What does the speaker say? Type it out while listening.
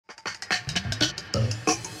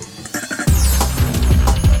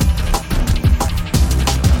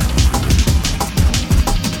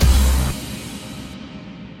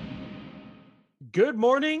Good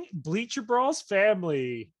morning, Bleacher Brawls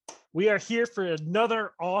family. We are here for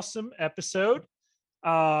another awesome episode.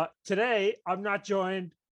 Today, I'm not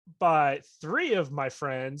joined by three of my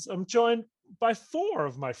friends. I'm joined by four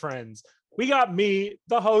of my friends. We got me,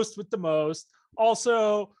 the host with the most,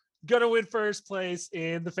 also gonna win first place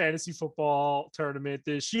in the fantasy football tournament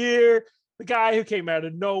this year. The guy who came out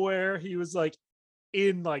of nowhere. He was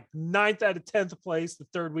in ninth out of 10th place the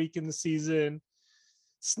third week in the season.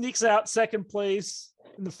 Sneaks out second place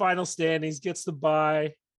in the final standings, gets the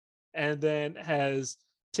bye, and then has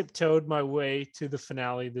tiptoed my way to the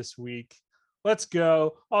finale this week. Let's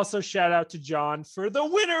go. Also, shout out to John for the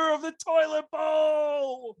winner of the toilet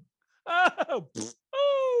bowl.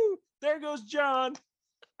 Oh, there goes John.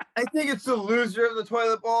 I think it's the loser of the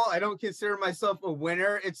toilet bowl. I don't consider myself a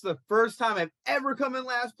winner. It's the first time I've ever come in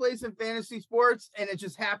last place in fantasy sports, and it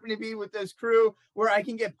just happened to be with this crew where I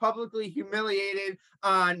can get publicly humiliated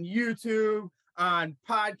on YouTube, on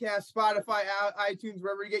podcasts, Spotify, iTunes,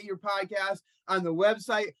 wherever you get your podcast, on the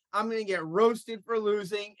website. I'm going to get roasted for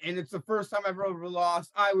losing, and it's the first time I've ever lost.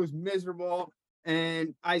 I was miserable,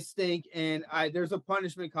 and I stink, and there's a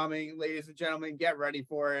punishment coming, ladies and gentlemen. Get ready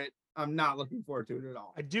for it. I'm not looking forward to it at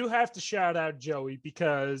all. I do have to shout out Joey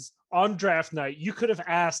because on draft night, you could have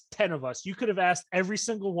asked 10 of us. You could have asked every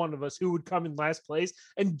single one of us who would come in last place.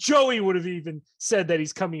 And Joey would have even said that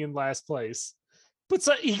he's coming in last place. But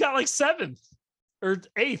so he got seventh or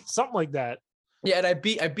eighth, something like that. Yeah, and I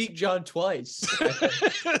beat John twice.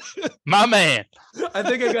 My man. I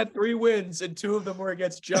think I got 3 wins, and 2 of them were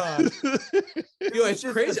against John. It's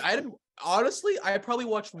crazy. I probably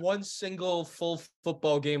watched one single full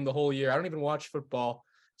football game the whole year. I don't even watch football.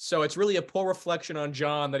 So it's really a poor reflection on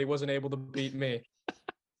John that he wasn't able to beat me.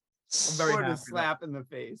 I'm very happy. Slap in the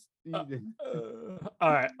face. All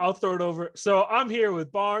right, I'll throw it over. So I'm here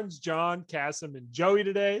with Barnes, John, Cassim, and Joey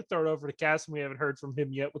today. Throw it over to Cassim. We haven't heard from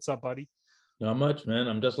him yet. What's up, buddy? Not much, man.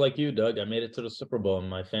 I'm just like you, Doug. I made it to the Super Bowl in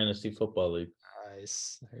my fantasy football league.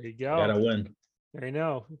 Nice. There you go. Gotta win. There you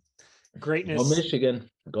know. Greatness. Go Michigan.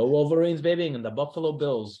 Go Wolverines, baby. And the Buffalo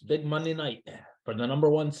Bills. Big Monday night for the number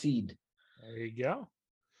 1 seed. There you go.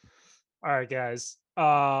 All right, guys.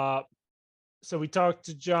 So we talked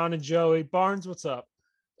to John and Joey. Barnes, what's up?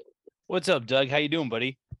 What's up, Doug? How you doing,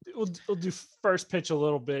 buddy? We'll do first pitch a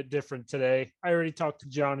little bit different today. I already talked to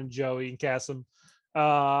John and Joey and Cassim.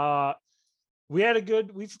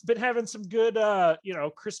 We've been having some good,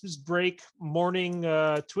 Christmas break morning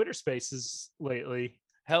Twitter spaces lately.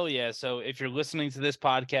 Hell yeah. So if you're listening to this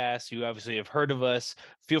podcast, you obviously have heard of us.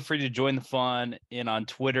 Feel free to join the fun on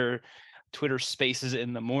Twitter spaces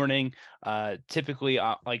in the morning. Typically,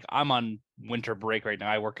 I'm on winter break right now.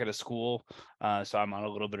 I work at a school, so I'm on a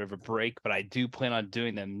little bit of a break, but I do plan on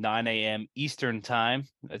doing them 9 a.m. Eastern time.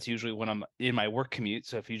 That's usually when I'm in my work commute.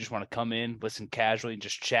 So if you just want to come in, listen casually, and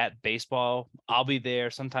just chat baseball, I'll be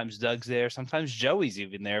there. Sometimes Doug's there. Sometimes Joey's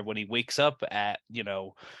even there when he wakes up at,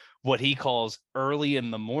 what he calls early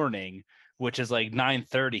in the morning, which is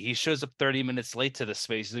 9:30. He shows up 30 minutes late to the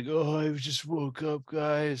space. He's like, "Oh, I just woke up,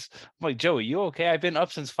 guys." I'm like, "Joey, you okay? I've been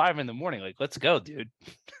up since 5 in the morning. Let's go, dude."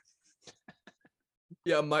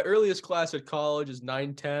 Yeah, my earliest class at college is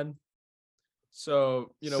 9:10.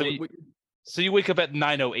 So, So you wake up at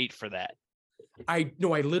 9:08 for that. I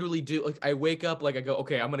literally do. I wake up, I go,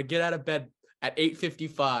 okay, I'm going to get out of bed at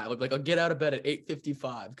 8:55. I'll get out of bed at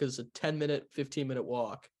 8:55 because it's a 10-minute, 15-minute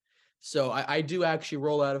walk. So I do actually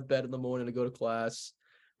roll out of bed in the morning to go to class.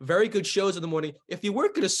 Very good shows in the morning. If you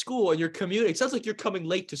work at a school and you're commuting, it sounds like you're coming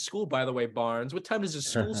late to school, by the way, Barnes. What time does the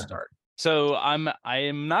school start? So I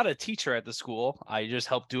am not a teacher at the school. I just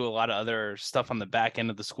help do a lot of other stuff on the back end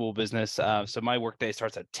of the school business. So my work day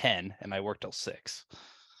starts at 10 and I work till 6.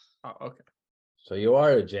 Oh, okay. So you are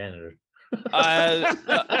a janitor. I'm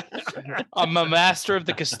a master of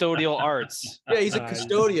the custodial arts. Yeah, he's a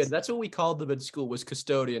custodian. That's what we called them in school, was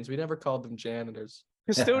custodians. We never called them janitors.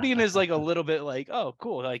 Custodian is a little bit oh,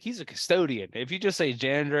 cool. He's a custodian. If you just say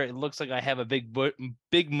janitor, it looks like I have a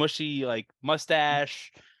big mushy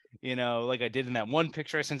mustache, like I did in that one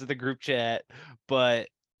picture I sent to the group chat. But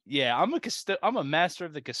yeah, I'm a master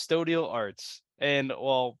of the custodial arts. And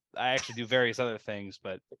well, I actually do various other things,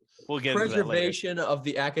 but we'll get into that later. Preservation of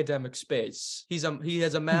the academic space. He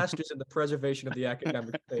has a master's in the preservation of the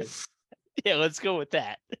academic space. Yeah, let's go with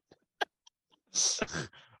that.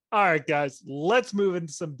 All right, guys, let's move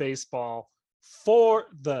into some baseball. For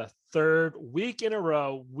the third week in a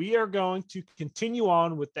row, we are going to continue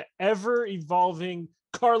on with the ever-evolving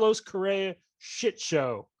Carlos Correa shit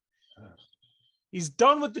show. He's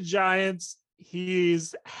done with the Giants. He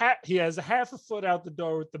has a half a foot out the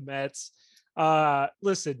door with the Mets.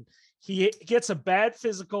 Listen, he gets a bad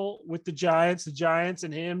physical with the Giants. The Giants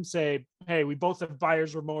and him say, "Hey, we both have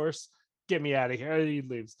buyer's remorse. Get me out of here." And he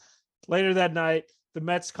leaves. Later that night, the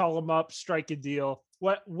Mets call him up, strike a deal.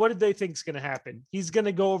 What did they think is going to happen? He's going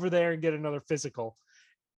to go over there and get another physical.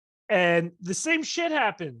 And the same shit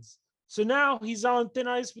happens. So now he's on thin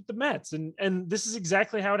ice with the Mets. And this is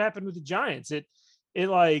exactly how it happened with the Giants. It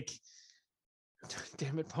like,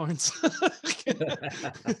 damn it, Barnes.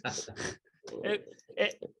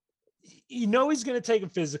 You know he's going to take a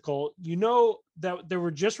physical. You know that there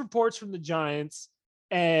were just reports from the Giants,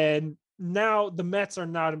 and now the Mets are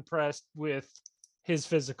not impressed with his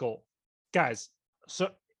physical. Guys, so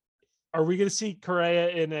are we going to see Correa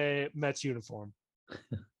in a Mets uniform?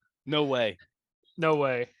 No way. No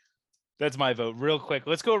way. That's my vote. Real quick.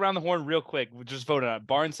 Let's go around the horn real quick. We'll just vote on it.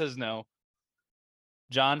 Barnes says no.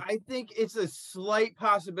 John? I think it's a slight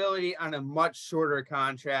possibility on a much shorter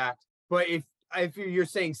contract, but if you're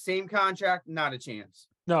saying same contract, not a chance.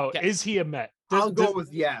 No, Okay. is he a Met? I'll go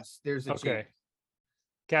with yes. There's a okay.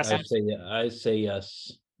 chance. Cassie? I say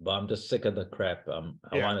yes, but I'm just sick of the crap. I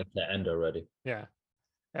Yeah. want it to end already. Yeah.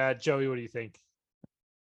 Joey, what do you think?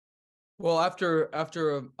 Well, after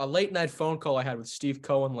a late night phone call I had with Steve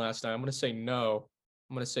Cohen last night, I'm going to say no.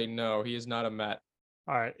 He is not a Met.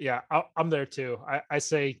 All right. Yeah, I'm there too. I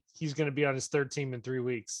say he's going to be on his third team in 3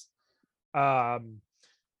 weeks. When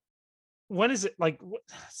is it? Like,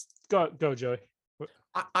 go, Joey.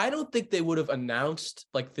 I don't think they would have announced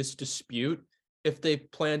like this dispute if they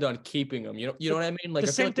planned on keeping him. You know what I mean? Like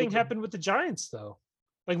The I feel same like they thing would- happened with the Giants, though.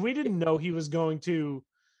 Like, we didn't know he was going to.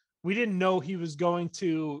 We didn't know he was going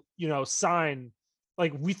to, sign.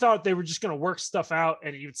 Like, we thought they were just going to work stuff out,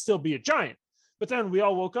 and he would still be a Giant. But then we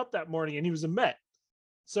all woke up that morning, and he was a Met.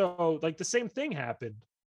 So, like, the same thing happened.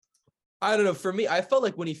 I don't know. For me, I felt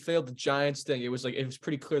like when he failed the Giants thing, it was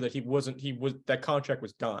pretty clear that that contract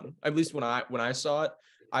was done. At least when I saw it,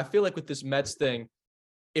 I feel like with this Mets thing,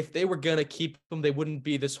 if they were gonna keep him, they wouldn't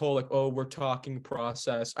be this whole like, oh, we're talking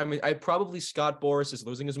process. I mean, Scott Boras is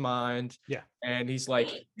losing his mind. Yeah. And he's like,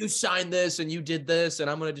 you signed this and you did this, and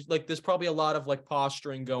I'm gonna just like, there's probably a lot of like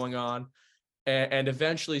posturing going on. And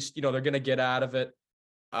eventually, they're gonna get out of it.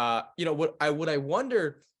 What I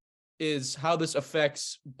wonder is how this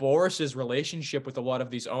affects Boris's relationship with a lot of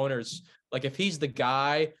these owners. Like if he's the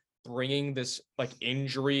guy bringing this like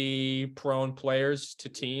injury prone players to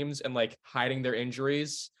teams and like hiding their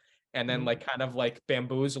injuries and then like kind of like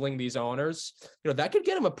bamboozling these owners, that could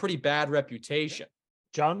get him a pretty bad reputation.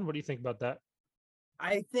 John, what do you think about that?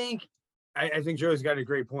 I think Joe's got a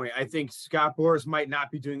great point. I think Scott Boras might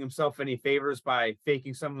not be doing himself any favors by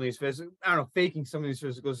faking some of these physicals. I don't know, faking some of these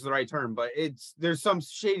physicals is the right term, but there's some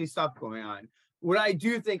shady stuff going on. What I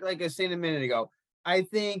do think, like I was saying a minute ago, I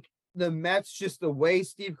think the Mets, just the way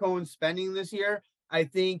Steve Cohen's spending this year, I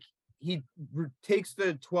think he takes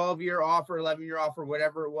the 12-year offer, 11-year offer,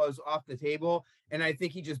 whatever it was, off the table. And I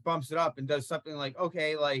think he just bumps it up and does something like,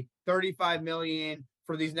 okay, like $35 million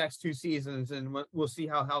for these next 2 seasons, and we'll see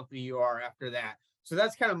how healthy you are after that. So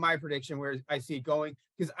that's kind of my prediction where I see it going,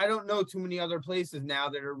 because I don't know too many other places now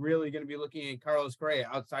that are really going to be looking at Carlos Correa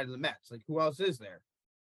outside of the Mets. Like, who else is there?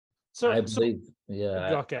 I believe,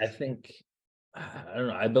 okay. I think, I don't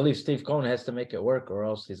know. I believe Steve Cohen has to make it work, or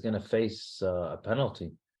else he's going to face a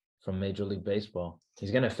penalty from Major League Baseball.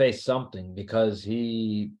 He's going to face something because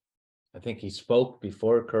I think he spoke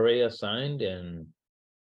before Correa signed, and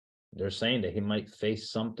they're saying that he might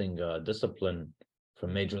face something discipline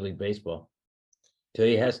from Major League Baseball. So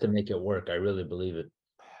he has to make it work. I really believe it.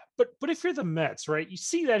 But if you're the Mets, right, you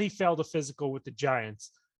see that he failed a physical with the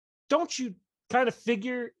Giants. Don't you kind of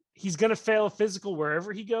figure he's going to fail a physical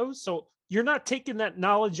wherever he goes? So you're not taking that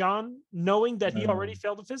knowledge on, knowing that he already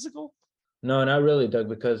failed a physical? No, not really, Doug,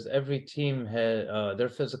 because every team had their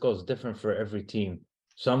physical is different for every team.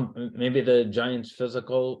 Maybe the Giants'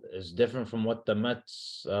 physical is different from what the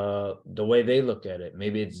Mets, the way they look at it.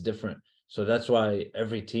 Maybe it's different. So that's why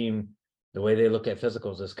every team, the way they look at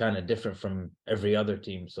physicals is kind of different from every other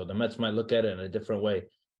team. So the Mets might look at it in a different way,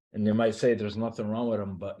 and they might say there's nothing wrong with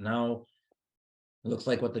them. But now it looks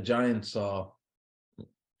like what the Giants saw.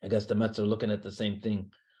 I guess the Mets are looking at the same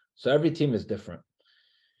thing. So every team is different.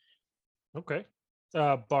 Okay.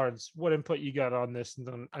 Barnes, what input you got on this,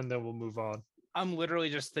 and then we'll move on. I'm literally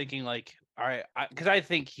just thinking like, all right, because I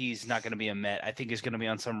think he's not going to be a Met. I think he's going to be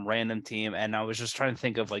on some random team. And I was just trying to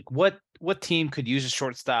think of like what team could use a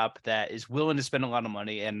shortstop that is willing to spend a lot of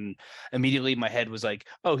money. And immediately my head was like,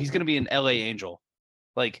 oh, he's going to be an LA Angel.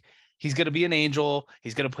 Like he's going to be an Angel.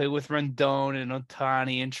 He's going to play with Rendon and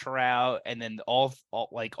Ohtani and Trout, and then all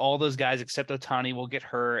those guys except Ohtani will get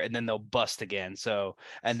hurt, and then they'll bust again. So,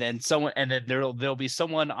 and then there'll be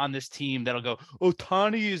someone on this team that'll go,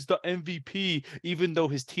 Ohtani is the MVP, even though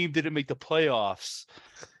his team didn't make the playoffs,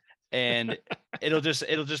 and it'll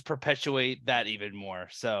just perpetuate that even more.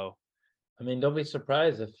 So, I mean, don't be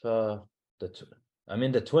surprised if the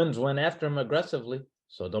Twins went after him aggressively.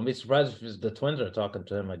 So don't be surprised if the Twins are talking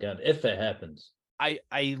to him again, if it happens. I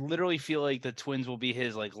literally feel like the Twins will be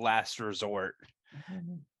his like last resort.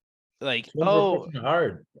 Like, Twins were pushing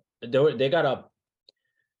hard. They got up.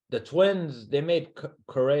 The Twins, they made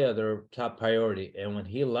Correa their top priority, and when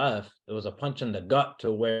he left, it was a punch in the gut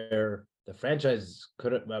to where the franchise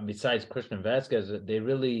couldn't. Besides Christian Vasquez,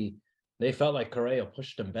 they felt like Correa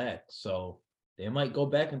pushed them back, so they might go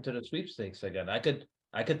back into the sweepstakes again. I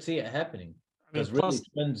could see it happening. Because really,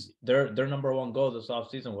 Twins, their number one goal this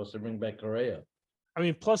offseason was to bring back Correa. I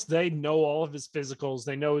mean, plus they know all of his physicals.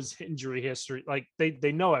 They know his injury history. Like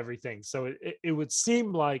they know everything. So it would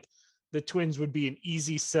seem like the Twins would be an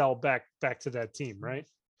easy sell back to that team, right?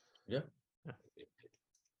 Yeah.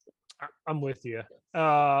 I'm with you.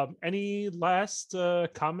 Any last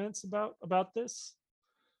comments about this?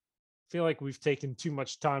 I feel like we've taken too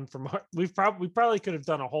much time from we probably could have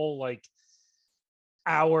done a whole like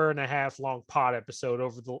hour and a half long pod episode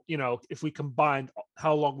over the, if we combined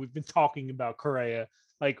how long we've been talking about Correa,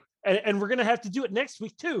 like, and we're gonna have to do it next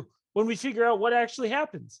week too when we figure out what actually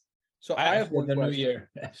happens. So I have one question. New year.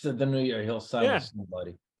 After the new year, he'll sign with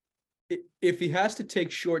somebody. If he has to take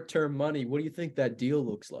short-term money, what do you think that deal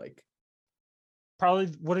looks like? Probably,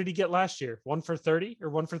 what did he get last year? 1 for 30 or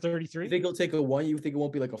 1 for 33? You think he'll take a one? You think it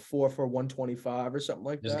won't be like a 4 for 125 or something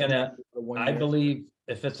like that? I believe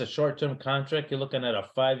if it's a short-term contract, you're looking at a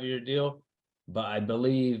 5-year deal, but I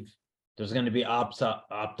believe there's going to be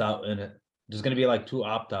opt-out in it. There's going to be like 2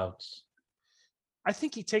 opt-outs. I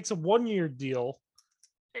think he takes a 1-year deal.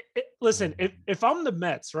 Listen, if I'm the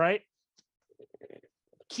Mets, right?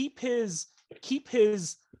 Keep his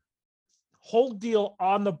whole deal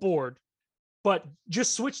on the board, but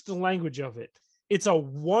just switch the language of it. It's a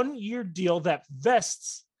 1-year deal that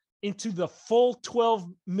vests into the full 12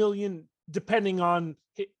 million, depending on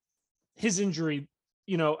his injury,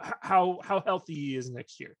 how healthy he is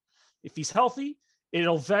next year. If he's healthy,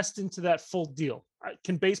 it'll vest into that full deal.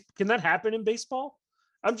 Can that happen in baseball?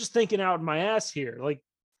 I'm just thinking out my ass here. Like,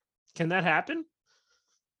 can that happen?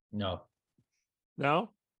 No,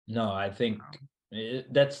 I think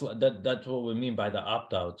that's what we mean by the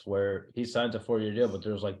opt-outs, where he signs a 4-year deal, but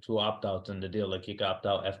there's like 2 opt-outs in the deal. Like he can opt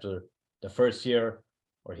out after the first year,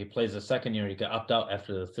 or he plays the second year, he can opt out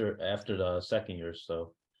after the second year.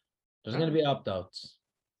 So there's going to be opt-outs.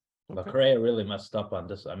 But Correa really messed up on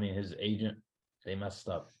this. I mean, his agent, they messed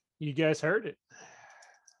up. You guys heard it.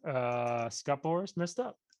 Scott Boras messed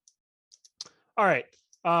up. All right.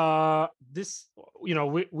 This,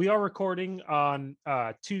 we are recording on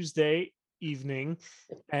Tuesday evening,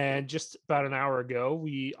 and just about an hour ago,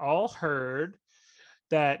 we all heard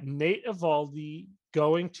that Nate Eovaldi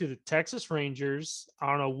going to the Texas Rangers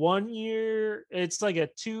on a 1-year. It's like a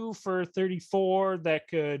 2 for 34 that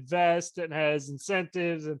could vest and has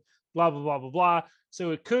incentives and blah blah blah blah blah.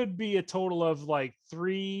 So it could be a total of like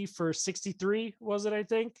 3 for 63. Was it? I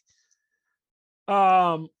think.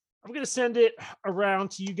 I'm going to send it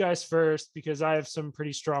around to you guys first because I have some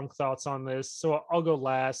pretty strong thoughts on this. So I'll go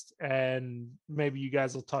last and maybe you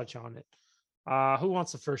guys will touch on it. Who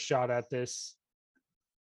wants the first shot at this?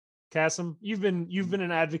 Kasim, you've been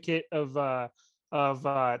an advocate of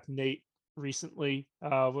Nate recently.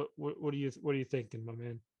 What are you thinking, my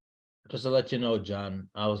man? Just to let you know, John,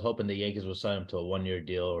 I was hoping the Yankees would sign him to a 1-year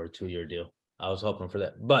deal or a 2-year deal. I was hoping for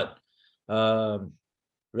that. But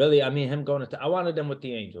really, I mean, him going to I wanted them with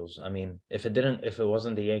the Angels. I mean, if it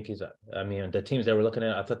wasn't the Yankees, I mean, the teams they were looking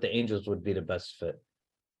at, I thought the Angels would be the best fit.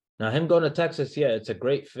 Now, him going to Texas, yeah, it's a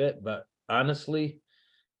great fit, but honestly,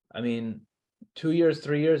 I mean, 2 years,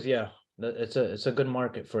 3 years, yeah, it's a good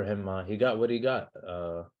market for him. He got what he got.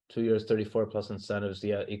 2 years, 34 plus incentives,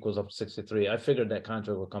 yeah, equals up to 63. I figured that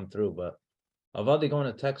contract would come through, but Eovaldi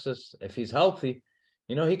going to Texas, if he's healthy,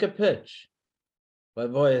 he could pitch.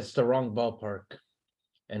 But boy, it's the wrong ballpark.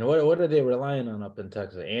 And what are they relying on up in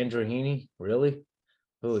Texas? Andrew Heaney, really?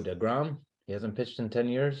 Who, DeGrom? He hasn't pitched in 10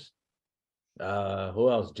 years. Who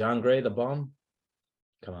else? John Gray, the bum?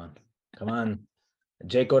 Come on.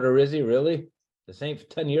 Jake Odorizzi, really? This ain't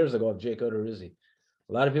 10 years ago of Jake Odorizzi.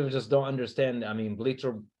 A lot of people just don't understand. I mean,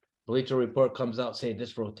 Bleacher Report comes out saying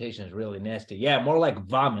this rotation is really nasty. Yeah, more like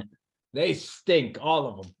vomit. They stink, all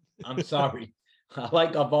of them. I'm sorry. I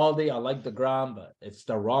like Evaldi, I like DeGrom, but it's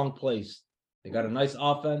the wrong place. They got a nice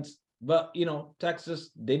offense, but Texas,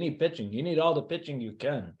 they need pitching. You need all the pitching you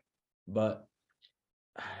can. But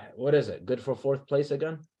what is it? Good for fourth place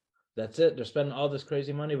again? That's it. They're spending all this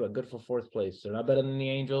crazy money, but good for fourth place. They're not better than the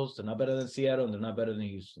Angels. They're not better than Seattle, and they're not better than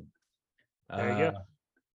Houston. There you go.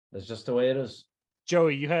 That's just the way it is.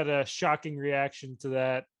 Joey, you had a shocking reaction to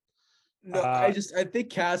that. No, I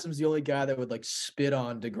think Chasm's the only guy that would like spit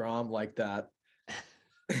on DeGrom like that.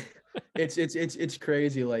 It's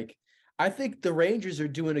crazy. Like, I think the Rangers are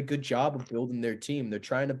doing a good job of building their team. They're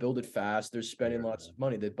trying to build it fast. They're spending lots of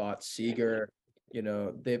money. They bought Seager.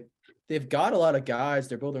 They've got a lot of guys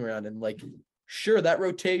they're building around, and like, sure, that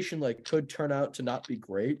rotation like could turn out to not be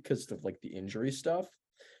great because of like the injury stuff.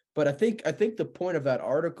 But I think the point of that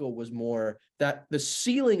article was more that the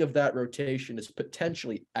ceiling of that rotation is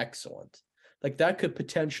potentially excellent. Like, that could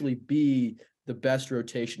potentially be the best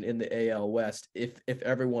rotation in the AL West if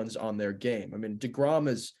everyone's on their game. I mean, DeGrom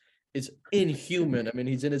is inhuman. I mean,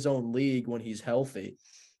 he's in his own league when he's healthy.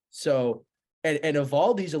 So, and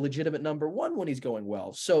Evaldi's a legitimate number one when he's going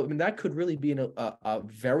well. So, I mean, that could really be a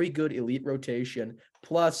very good elite rotation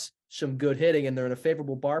plus some good hitting, and they're in a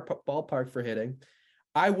favorable ballpark for hitting.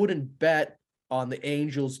 I wouldn't bet on the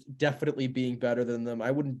Angels definitely being better than them.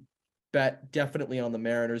 I wouldn't bet definitely on the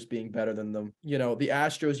Mariners being better than them. The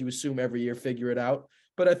Astros, you assume every year figure it out.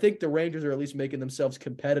 But I think the Rangers are at least making themselves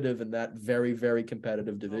competitive in that very, very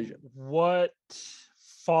competitive division. What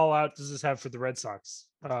fallout does this have for the Red Sox?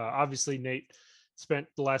 Obviously, Nate spent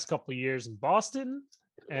the last couple of years in Boston,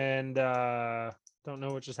 and don't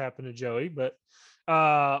know what just happened to Joey, but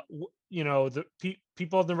the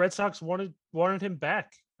people in the Red Sox wanted him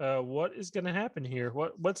back. What is going to happen here?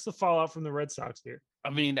 What's the fallout from the Red Sox here? I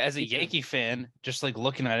mean, as a Yankee fan, just like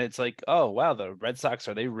looking at it, it's like, oh wow, the Red Sox,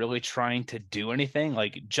 are they really trying to do anything?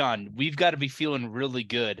 Like, John, we've got to be feeling really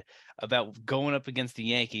good about going up against the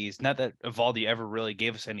Yankees. Not that Evaldi ever really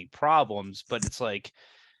gave us any problems, but it's like,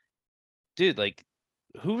 dude, like,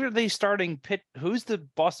 who are they starting pitch? Who's the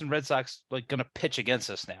Boston Red Sox like going to pitch against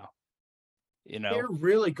us now? They're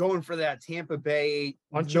really going for that Tampa Bay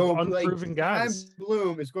bunch of unproven guys.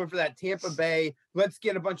 Bloom is going for that Tampa Bay. Let's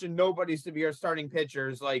get a bunch of nobodies to be our starting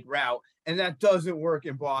pitchers like route, and that doesn't work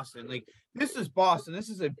in Boston. Like, this is Boston. This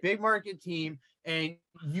is a big market team, and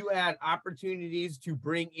you had opportunities to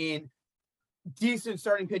bring in decent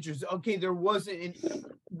starting pitchers. Okay, there wasn't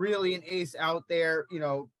really an ace out there.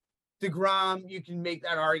 DeGrom, you can make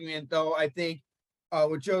that argument, though. I think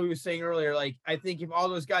what Joey was saying earlier, like, I think if all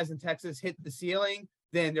those guys in Texas hit the ceiling,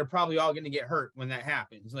 then they're probably all going to get hurt when that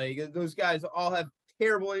happens. Like, those guys all have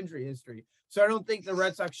terrible injury history. So I don't think the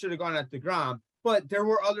Red Sox should have gone at DeGrom, but there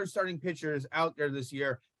were other starting pitchers out there this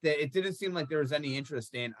year that it didn't seem like there was any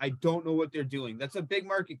interest in. I don't know what they're doing. That's a big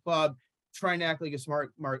market club trying to act like a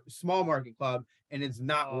small market club, and it's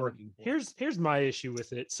not working. Here's my issue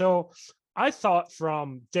with it. So I thought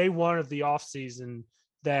from day one of the offseason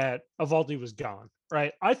that Evaldi was gone.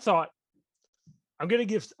 Right. I thought I'm going to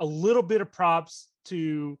give a little bit of props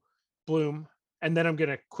to Bloom, and then I'm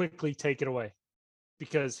going to quickly take it away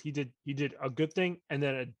because he did a good thing and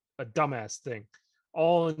then a dumbass thing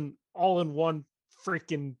all in one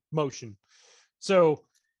freaking motion. So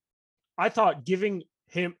I thought giving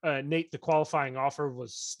him Nate the qualifying offer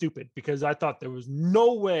was stupid because I thought there was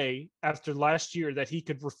no way after last year that he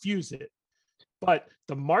could refuse it. But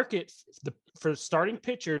the market for starting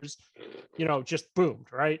pitchers, just boomed,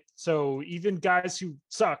 right? So even guys who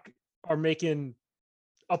suck are making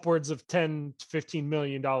upwards of $10 to $15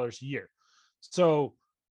 million a year. So,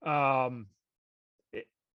 and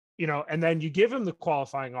then you give him the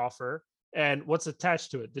qualifying offer, and what's attached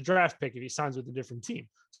to it? The draft pick if he signs with a different team.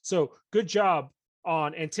 So good job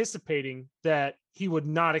on anticipating that he would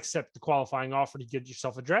not accept the qualifying offer to get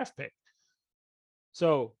yourself a draft pick.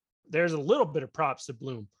 So there's a little bit of props to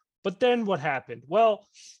Bloom. But then what happened? Well,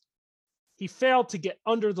 he failed to get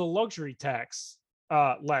under the luxury tax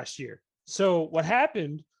last year. So what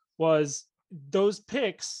happened was those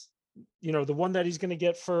picks, the one that he's going to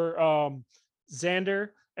get for Xander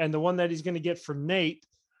and the one that he's going to get for Nate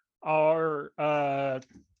are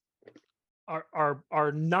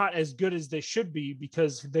not as good as they should be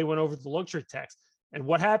because they went over the luxury tax. And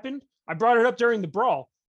what happened? I brought it up during the brawl.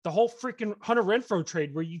 The whole freaking Hunter Renfroe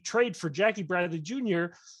trade where you trade for Jackie Bradley Jr.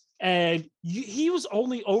 and he was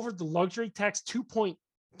only over the luxury tax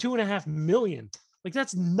 $2.5 million. Like,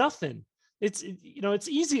 that's nothing. It's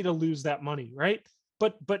easy to lose that money, right?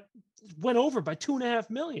 But went over by $2.5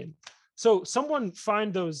 million. So someone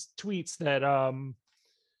find those tweets that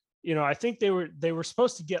I think they were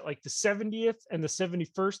supposed to get like the 70th and the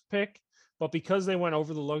 71st pick, but because they went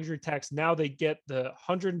over the luxury tax, now they get the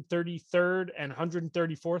 133rd and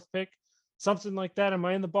 134th pick, something like that. Am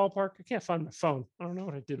I in the ballpark? I can't find my phone. I don't know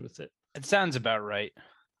what I did with it. It sounds about right.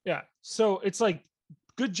 Yeah. So it's like,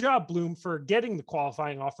 good job, Bloom, for getting the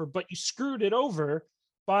qualifying offer, but you screwed it over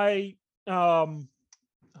by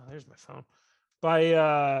there's my phone.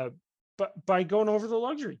 By going over the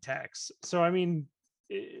luxury tax. So I mean,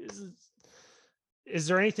 is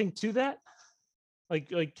there anything to that? Like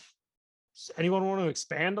does anyone want to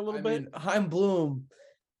expand a little bit? Chaim Bloom,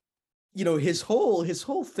 his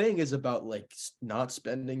whole thing is about like not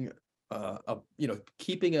spending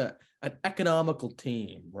keeping an economical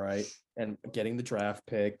team, right? And getting the draft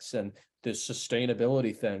picks and the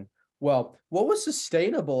sustainability thing. Well, what was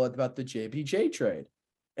sustainable about the JBJ trade?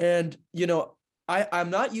 And I'm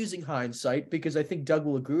not using hindsight because I think Doug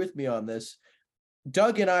will agree with me on this.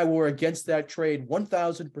 Doug and I were against that trade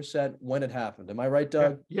 1,000% when it happened. Am I right,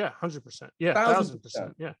 Doug? Yeah, 100%. Yeah,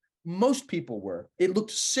 1,000%. Yeah. Most people were. It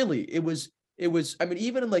looked silly. It was, I mean,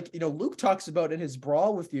 even Luke talks about in his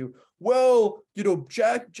brawl with you, well,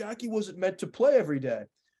 Jackie wasn't meant to play every day.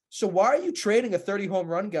 So why are you trading a 30 home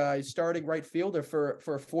run guy starting right fielder for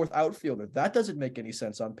a fourth outfielder? That doesn't make any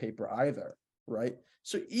sense on paper either, right?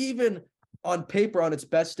 So even on paper, on its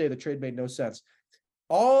best day, the trade made no sense.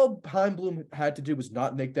 All Chaim Bloom had to do was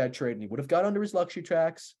not make that trade, and he would have got under his luxury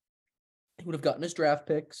tax. He would have gotten his draft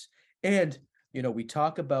picks. And, we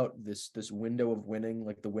talk about this window of winning,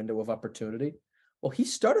 like the window of opportunity. Well, he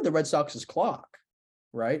started the Red Sox's clock,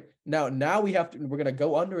 right? Now we're going to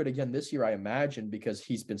go under it again this year, I imagine, because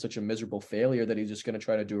he's been such a miserable failure that he's just going to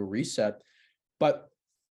try to do a reset. But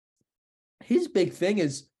his big thing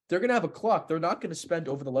is they're going to have a clock. They're not going to spend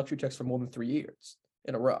over the luxury tax for more than 3 years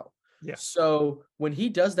in a row. Yeah. So when he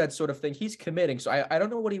does that sort of thing, he's committing. So I don't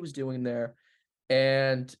know what he was doing there.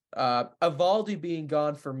 And Evaldi being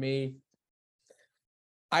gone for me,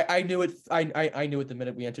 I knew it. I knew it the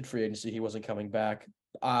minute we entered free agency he wasn't coming back.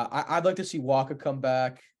 I'd like to see Walker come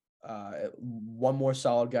back. One more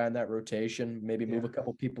solid guy in that rotation. Maybe move a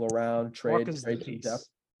couple people around. Trade some depth.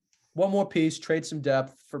 One more piece. Trade some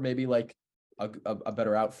depth for maybe like a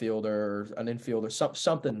better outfielder, an infielder,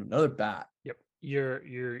 something, another bat. Yep.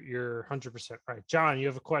 You're 100% right. John, you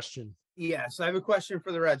have a question. Yes, I have a question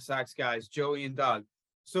for the Red Sox guys, Joey and Doug.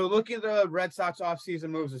 So looking at the Red Sox offseason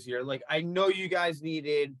moves this year, like I know you guys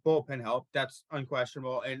needed bullpen help. That's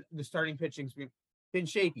unquestionable. And the starting pitching's been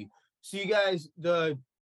shaky. So you guys,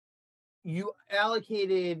 you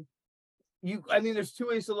allocated, there's two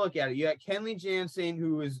ways to look at it. You got Kenley Jansen,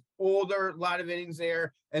 who is older, a lot of innings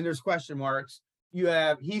there, and there's question marks.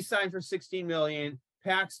 He signed for $16 million.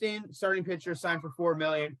 Paxton, starting pitcher, signed for $4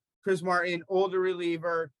 million. Chris Martin, older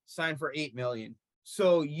reliever, signed for $8 million.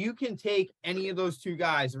 So you can take any of those two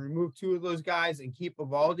guys and remove two of those guys and keep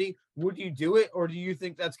Evaldi. Would you do it? Or do you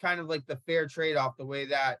think that's kind of like the fair trade-off, the way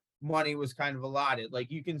that money was kind of allotted?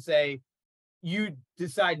 Like you can say you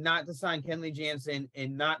decide not to sign Kenley Jansen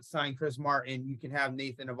and not sign Chris Martin. You can have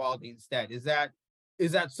Nathan Evaldi instead. Is that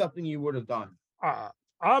something you would have done?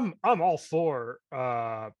 I'm all for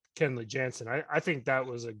Kenley Jansen. I think that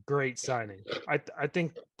was a great signing. I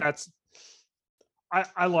think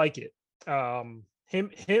I like it.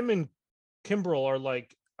 Him and Kimbrel are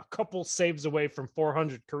like a couple saves away from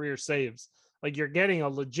 400 career saves. Like you're getting a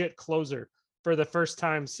legit closer for the first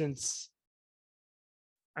time since,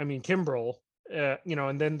 Kimbrel,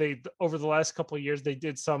 and then they, over the last couple of years, they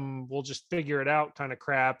did some, we'll just figure it out kind of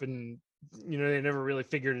crap. And, they never really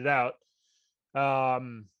figured it out. I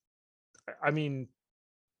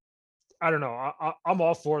don't know. I'm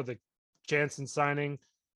all for the Jansen signing.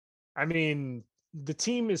 The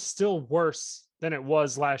team is still worse than it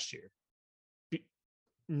was last year.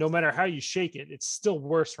 No matter how you shake it, it's still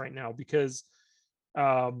worse right now because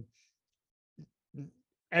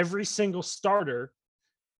every single starter,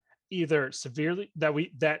 either severely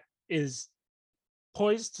that is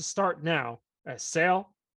poised to start now, as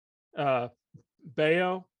Sale,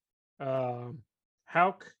 Bayo,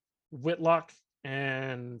 Houck, Whitlock,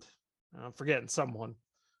 and I'm forgetting someone.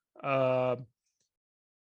 But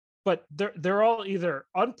they're all either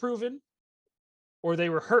unproven or they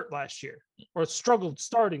were hurt last year or struggled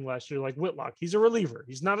starting last year, like Whitlock. He's a reliever.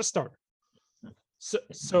 He's not a starter.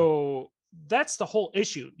 So that's the whole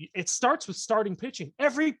issue. It starts with starting pitching.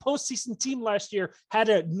 Every postseason team last year had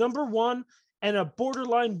a number 1 and a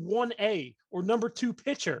borderline 1A or number 2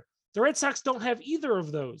 pitcher. The Red Sox don't have either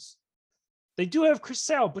of those. They do have Chris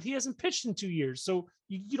Sale, but he hasn't pitched in 2 years. So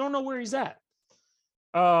you don't know where he's at.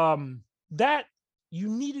 That you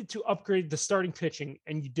needed to upgrade the starting pitching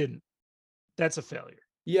and you didn't. That's a failure.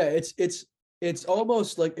 Yeah, it's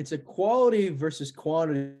almost like it's a quality versus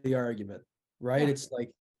quantity argument. right? Yeah. It's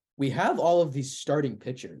like we have all of these starting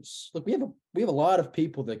pitchers. Look, we have a lot of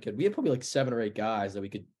people that we have probably like 7 or 8 guys that we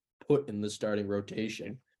could put in the starting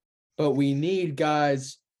rotation. But we need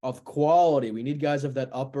guys of quality. We need guys of that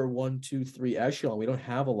upper 1, 2, 3 echelon. We don't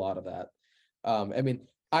have a lot of that.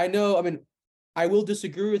 I will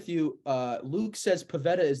disagree with you. Luke says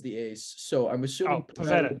Pavetta is the ace, so I'm assuming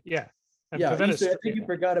Pavetta, yeah. And yeah, I Pavetta's, think you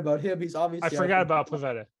forgot about him. He's obviously I forgot about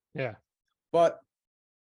Pavetta. Yeah. But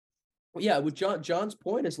yeah, with John's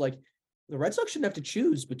point is like the Red Sox shouldn't have to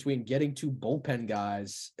choose between getting 2 bullpen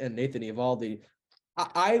guys and Nathan Eovaldi.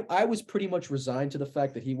 I was pretty much resigned to the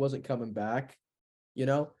fact that he wasn't coming back,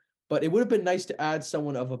 but it would have been nice to add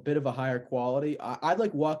someone of a bit of a higher quality. I'd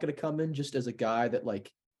like Walker to come in just as a guy that like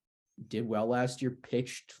did well last year,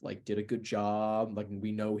 pitched, like did a good job. Like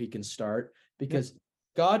we know he can start because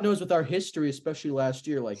God knows with our history, especially last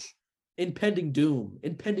year, like impending doom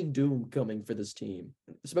coming for this team,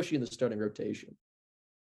 especially in the starting rotation.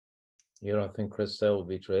 You don't think Chris Sale will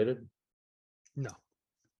be traded? No.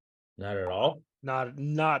 Not at all? Not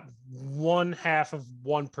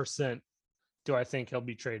 0.5% do I think he'll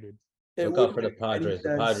be traded. Look out for the Padres.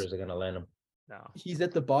 The Padres are going to land him. No. He's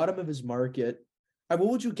at the bottom of his market. What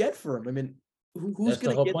would you get for him? I mean, who's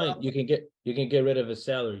going to get point? up? You can get rid of his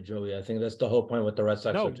salary, Joey. I think that's the whole point with the Red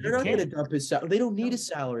Sox. No, They're not going to dump his salary. They don't need a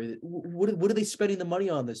salary. What are they spending the money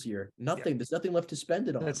on this year? Nothing. Yeah. There's nothing left to spend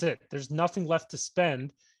it on. That's it. There's nothing left to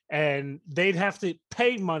spend, and they'd have to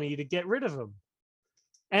pay money to get rid of him.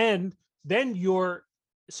 And then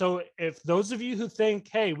so if those of you who think,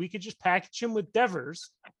 hey, we could just package him with Devers,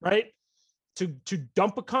 right, to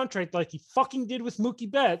dump a contract like he fucking did with Mookie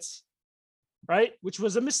Betts, right, which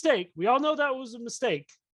was a mistake. We all know that was a mistake,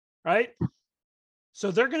 right?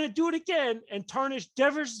 So they're going to do it again and tarnish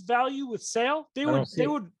Devers' value with Sale. They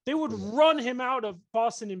would run him out of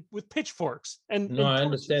Boston with pitchforks. And I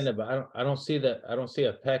understand that, but I don't see that. I don't see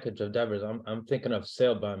a package of Devers. I'm thinking of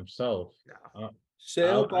Sale by himself.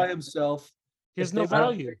 Sale by himself. He has no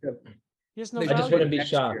value. He has no value. I just wouldn't be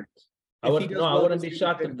shocked. I wouldn't be this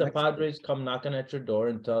shocked year, if the Padres come knocking at your door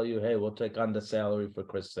and tell you, hey, we'll take on the salary for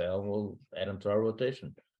Chris Sale and we'll add him to our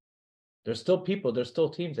rotation. There's still people, there's still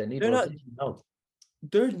teams that need help.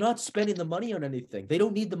 They're not spending the money on anything. They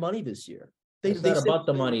don't need the money this year. It's not about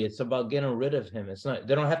the money. It's about getting rid of him. It's not.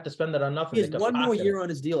 They don't have to spend it on nothing. He has 1 more year on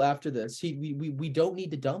his deal after this. We don't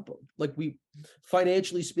need to dump him. Like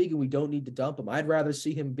financially speaking, we don't need to dump him. I'd rather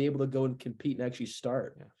see him be able to go and compete and actually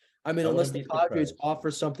start. Yeah. I mean, unless the Padres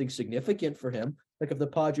offer something significant for him, like if the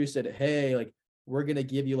Padres said, "Hey, like we're gonna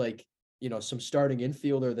give you like some starting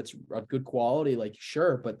infielder that's of good quality," like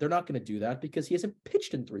sure, but they're not gonna do that because he hasn't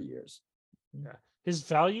pitched in 3 years. Yeah, his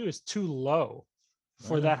value is too low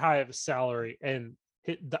for that high of a salary, and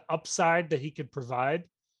the upside that he could provide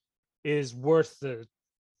is worth the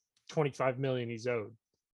 $25 million he's owed.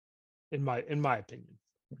 In my opinion,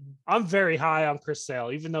 I'm very high on Chris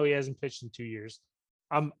Sale, even though he hasn't pitched in 2 years.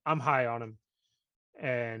 I'm high on him,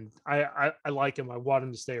 and I like him. I want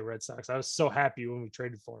him to stay at Red Sox. I was so happy when we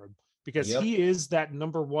traded for him because he is that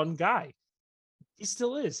number one guy. He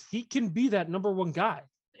still is. He can be that number one guy.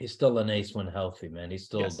 He's still an ace when healthy, man. He's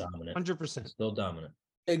still dominant. 100%. Still dominant.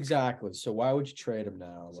 Exactly. So why would you trade him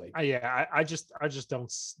now? Like, I just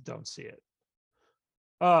don't see it.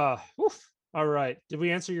 All right. Did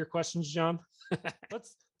we answer your questions, John?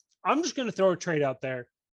 I'm just gonna throw a trade out there.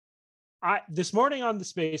 This morning on the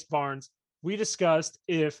Space Barns, we discussed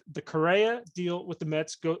if the Correa deal with the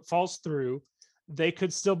Mets falls through, they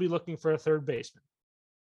could still be looking for a third baseman.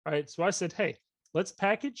 All right. So I said, hey, let's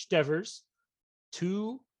package Devers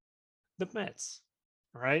to the Mets.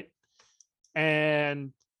 All right.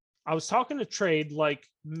 And I was talking to trade like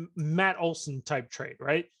Matt Olson type trade,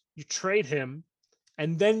 right? You trade him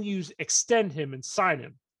and then you extend him and sign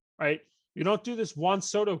him, right? You don't do this Juan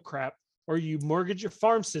Soto crap or you mortgage your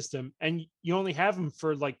farm system and you only have him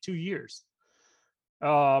for like 2 years.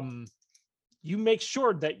 You make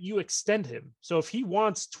sure that you extend him. So if he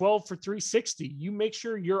wants 12 for 360, you make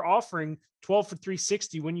sure you're offering 12 for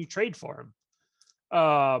 360 when you trade for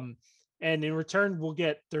him. And in return, we'll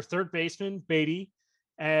get their third baseman, Beatty,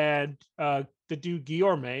 and the dude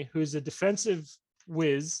Guillorme, who's a defensive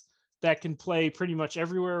whiz that can play pretty much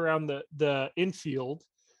everywhere around the infield.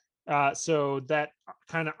 So that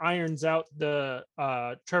kind of irons out the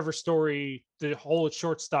Trevor Story, the hole at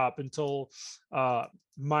shortstop until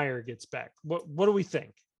Meyer gets back. What do we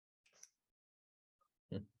think?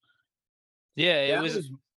 Yeah, it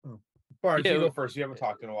was. Barnes, you go first. You haven't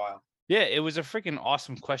talked in a while. Yeah, it was a freaking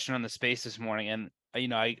awesome question on the space this morning, and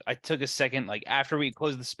I took a second, like after we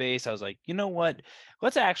closed the space, I was like, you know what?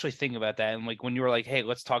 Let's actually think about that. And like when you were like, hey,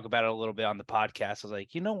 let's talk about it a little bit on the podcast, I was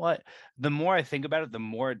like, you know what? The more I think about it, the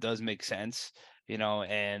more it does make sense,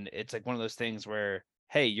 and it's like one of those things where,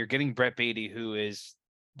 hey, you're getting Brett Beatty, who is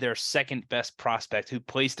their second best prospect, who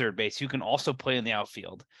plays third base, who can also play in the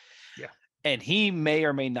outfield. Yeah. And he may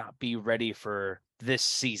or may not be ready for this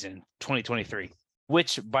season, 2023,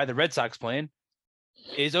 which by the Red Sox plan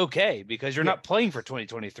is okay because you're not playing for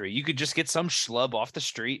 2023. You could just get some schlub off the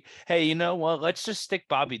street. Hey, you know what? Let's just stick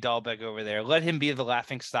Bobby Dahlbeck over there. Let him be the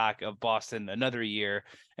laughing stock of Boston another year,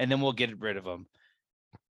 and then we'll get rid of him.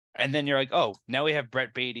 And then you're like, oh, now we have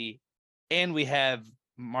Brett Beatty and we have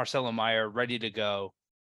Marcelo Meyer ready to go.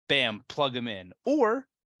 Bam, plug him in. Or,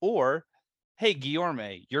 hey,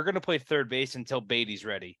 Guillorme, you're going to play third base until Beatty's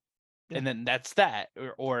ready. And then that's that.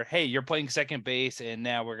 Or hey, you're playing second base and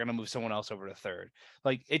now we're going to move someone else over to third.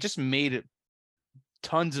 Like it just made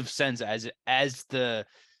tons of sense as the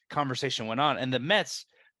conversation went on. And the Mets,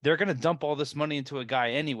 they're going to dump all this money into a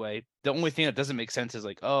guy anyway. The only thing that doesn't make sense is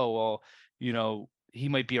like, oh, well, he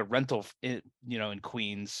might be a rental in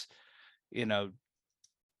Queens,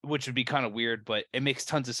 which would be kind of weird, but it makes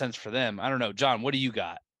tons of sense for them. I don't know. John, what do you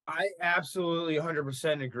got? I absolutely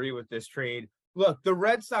 100% agree with this trade. Look, the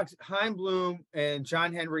Red Sox, Chaim Bloom and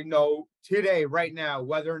John Henry know today, right now,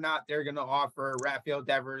 whether or not they're going to offer Rafael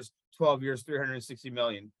Devers 12 years, $360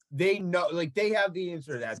 million. They know, like they have the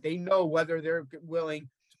answer to that. They know whether they're willing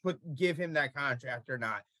to give him that contract or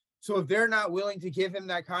not. So if they're not willing to give him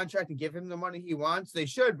that contract and give him the money he wants, they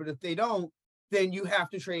should. But if they don't, then you have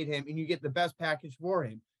to trade him and you get the best package for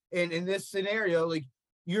him. And in this scenario, like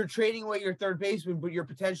you're trading away your third baseman, but you're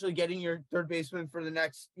potentially getting your third baseman for the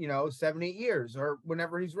next, 7-8 years or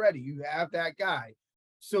whenever he's ready. You have that guy.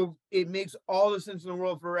 So it makes all the sense in the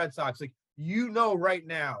world for Red Sox. Like, right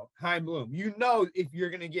now, Chaim Bloom, if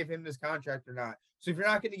you're going to give him this contract or not. So if you're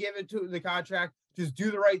not going to give it to the contract, just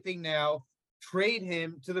do the right thing now. Trade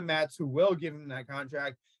him to the Mets, who will give him that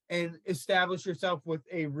contract, and establish yourself with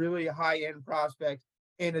a really high-end prospect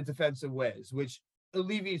and a defensive whiz, which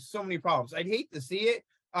alleviates so many problems. I'd hate to see it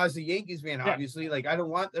as a Yankees fan, obviously. Like, I don't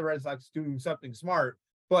want the Red Sox doing something smart,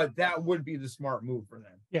 but that would be the smart move for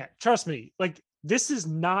them. Yeah, trust me. Like, this is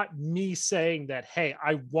not me saying that, hey,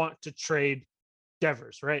 I want to trade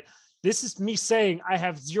Devers, right? This is me saying I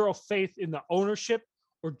have zero faith in the ownership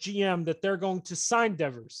or GM that they're going to sign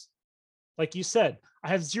Devers. Like you said, I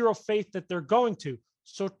have zero faith that they're going to.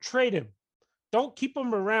 So trade him. Don't keep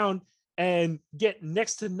him around and get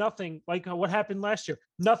next to nothing like what happened last year.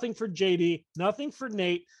 Nothing for JD, nothing for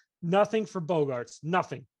Nate, nothing for Bogarts,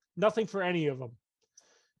 nothing for any of them.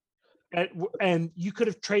 And you could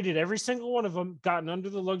have traded every single one of them, gotten under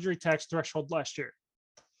the luxury tax threshold last year.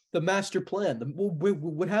 The master plan.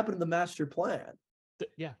 What happened to the master plan?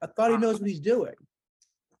 I thought he knows what he's doing.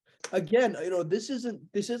 Again, this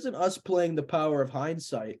isn't us playing the power of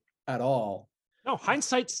hindsight at all. No,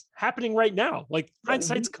 hindsight's happening right now. Like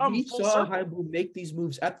hindsight's come. We saw Chaim Bloom make these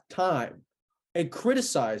moves at the time and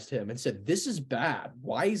criticized him and said, this is bad.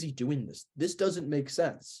 Why is he doing this? This doesn't make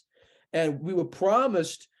sense. And we were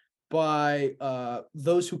promised by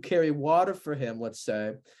those who carry water for him, let's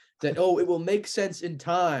say, that, it will make sense in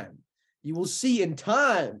time. You will see in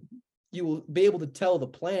time. You will be able to tell the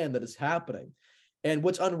plan that is happening. And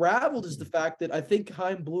what's unraveled is the fact that I think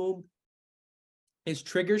Chaim Bloom is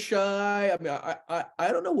trigger shy. I mean,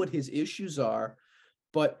 I don't know what his issues are,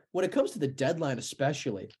 but when it comes to the deadline,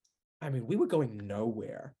 especially, I mean, we were going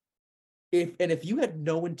nowhere. If you had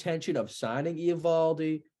no intention of signing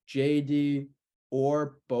Eovaldi, JD,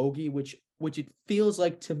 or Bogey, which it feels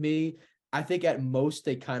like to me, I think at most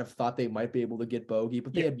they kind of thought they might be able to get Bogey,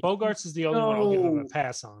 but Bogarts is the only one I'll give them a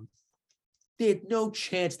pass on. They had no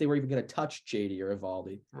chance they were even going to touch JD or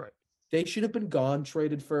Eovaldi. Right. They should have been gone,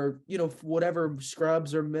 traded for, whatever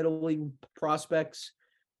scrubs or middling prospects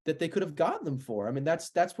that they could have gotten them for. I mean,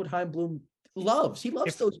 that's what Chaim Bloom loves. He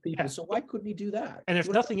loves those people. So why couldn't he do that? And if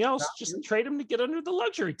nothing else, just trade him to get under the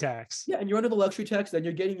luxury tax. Yeah, and you're under the luxury tax, then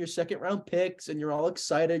you're getting your second round picks and you're all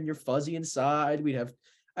excited and you're fuzzy inside.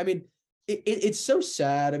 It's so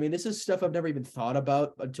sad. I mean, this is stuff I've never even thought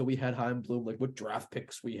about until we had Chaim Bloom, like what draft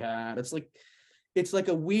picks we had. It's like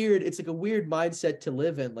a weird mindset to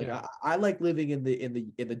live in. Like I like living in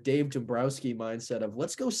the Dave Dombrowski mindset of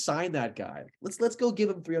let's go sign that guy. Let's go give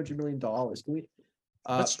him $300 million. Can we?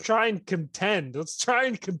 Let's try and contend. Let's try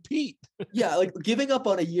and compete. Yeah, like giving up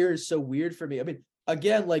on a year is so weird for me. I mean,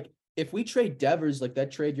 again, like if we trade Devers, like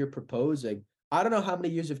that trade you're proposing, I don't know how many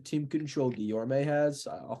years of team control Guillorme has.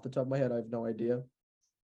 Off the top of my head, I have no idea.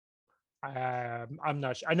 I'm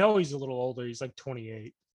not sure. I know he's a little older. He's like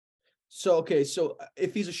 28. So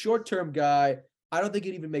if he's a short-term guy, I don't think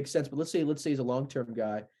it even makes sense. But let's say he's a long-term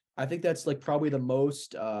guy. I think that's like probably the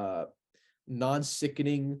most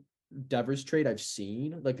non-sickening Devers trade I've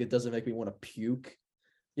seen. Like, it doesn't make me want to puke.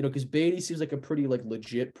 Because Beatty seems like a pretty like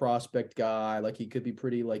legit prospect guy. Like, he could be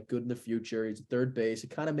pretty like good in the future. He's third base. It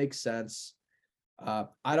kind of makes sense.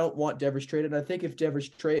 I don't want Devers traded. I think if Devers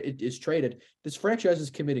is traded, this franchise is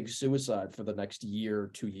committing suicide for the next year or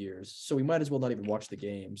 2 years. So we might as well not even watch the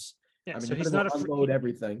games. Yeah, I mean, so you he's might as not well a unload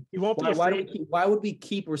everything. He won't be a free. Why would we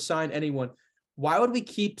keep or sign anyone? Why would we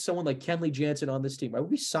keep someone like Kenley Jansen on this team? Why would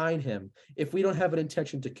we sign him if we don't have an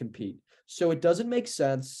intention to compete? So it doesn't make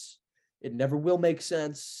sense. It never will make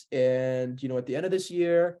sense. And, at the end of this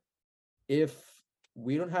year, if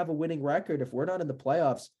we don't have a winning record, if we're not in the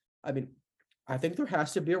playoffs, I mean, I think there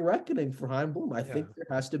has to be a reckoning for Chaim Bloom. I think there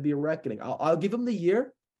has to be a reckoning. I'll give him the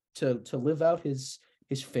year to live out his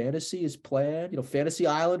fantasy, his plan, Fantasy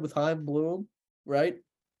Island with Chaim Bloom, right?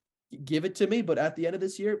 Give it to me. But at the end of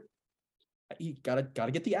this year, he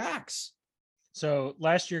gotta get the axe. So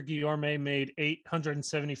last year, Guillorme made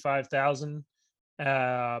 $875,000.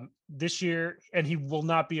 This year, and he will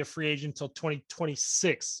not be a free agent until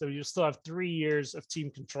 2026. So you'll still have 3 years of team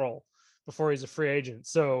control before he's a free agent.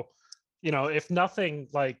 So, if nothing,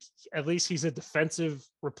 like, at least he's a defensive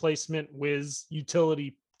replacement whiz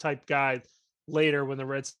utility type guy later when the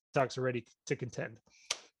Red Sox are ready to contend.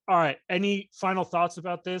 All right. Any final thoughts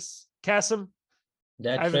about this, Kasim?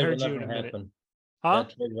 That trade will never happen. Huh?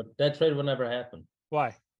 That trade will never happen.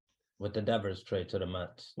 Why? With the Devers trade to the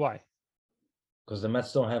Mets. Why? Because the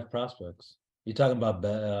Mets don't have prospects. You talking about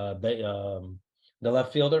the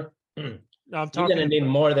left fielder? No, I'm You're talking. gonna need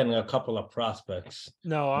more than a couple of prospects.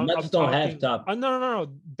 No, I'm Mets talking. don't have top. No.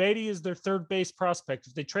 Beatty is their third base prospect.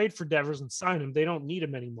 If they trade for Devers and sign him, they don't need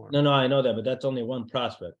him anymore. No, I know that, but that's only one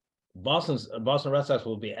prospect. Boston Red Sox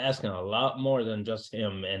will be asking a lot more than just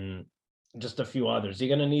him and just a few others. You're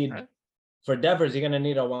gonna need for Devers. You're gonna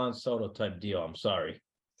need a Juan Soto type deal. I'm sorry.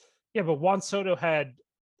 Yeah, but Juan Soto had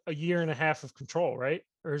a year and a half of control, right?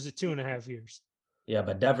 Or is it 2.5 years? Yeah,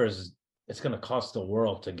 but Devers, it's gonna cost the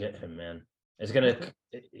world to get him, man. It's gonna.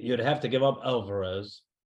 You'd have to give up Alvarez.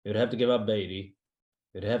 You'd have to give up Beatty.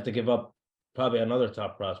 You'd have to give up probably another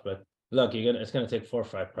top prospect. Look, it's gonna take 4 or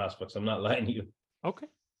 5 prospects. I'm not lying to you. Okay.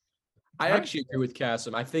 I actually agree with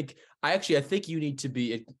Kasim. I think you need to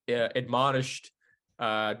be admonished,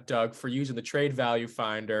 Doug, for using the trade value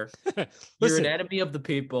finder. You're an enemy of the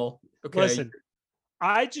people. Okay. Listen,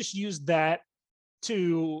 I just used that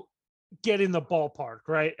to get in the ballpark,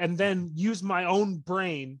 right? And then use my own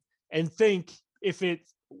brain and think if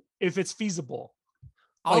it's feasible.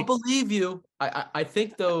 I'll believe you. I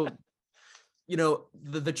think though,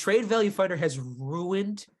 the trade value finder has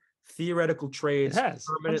ruined theoretical trades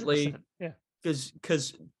permanently. Yeah.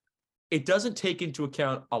 Because it doesn't take into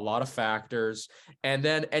account a lot of factors. And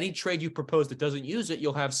then any trade you propose that doesn't use it,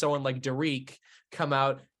 you'll have someone like Derek come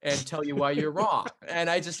out and tell you why you're wrong. And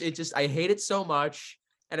I hate it so much.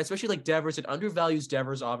 And especially like Devers, it undervalues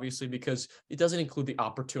Devers, obviously, because it doesn't include the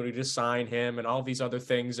opportunity to sign him and all these other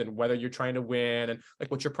things and whether you're trying to win and like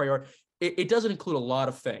what's your priority. It doesn't include a lot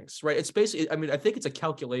of things, right? It's basically, I think it's a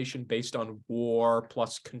calculation based on WAR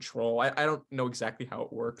plus control. I don't know exactly how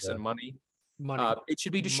it works and money. It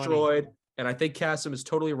should be destroyed. And I think Kasim is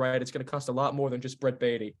totally right. It's going to cost a lot more than just Brett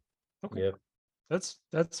Beatty. Okay. Yep.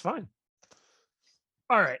 That's fine.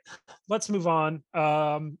 All right, let's move on.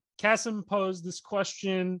 Kasim posed this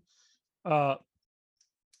question as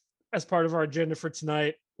part of our agenda for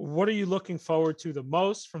tonight. What are you looking forward to the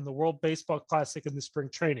most from the World Baseball Classic in the spring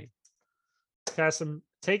training? Kasim,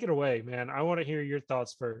 take it away, man. I want to hear your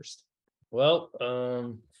thoughts first. Well,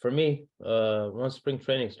 for me, once spring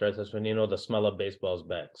training starts, that's when the smell of baseball is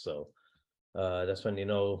back. So that's when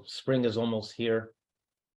spring is almost here.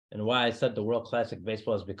 And why I said the World Classic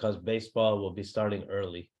baseball is because baseball will be starting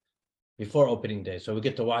early, before opening day, so we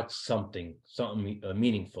get to watch something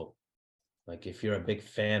meaningful. Like if you're a big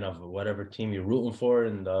fan of whatever team you're rooting for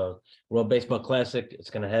in the World Baseball Classic, it's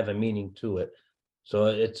going to have a meaning to it. So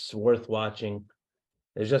it's worth watching.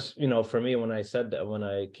 It's just, for me, when I said that, when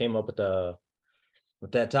I came up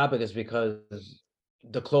with that topic, is because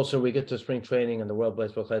the closer we get to spring training and the World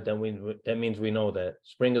Baseball Classic, then that means we know that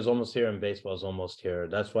spring is almost here and baseball is almost here.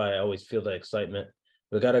 That's why I always feel the excitement.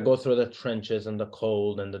 We got to go through the trenches and the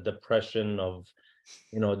cold and the depression of,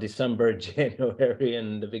 December, January,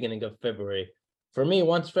 and the beginning of February. For me,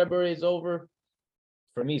 once February is over,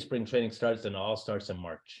 for me, spring training starts and it all starts in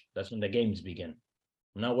March. That's when the games begin.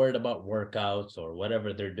 I'm not worried about workouts or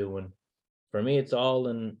whatever they're doing. For me, it's all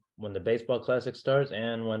in when the Baseball Classic starts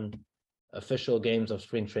and when official games of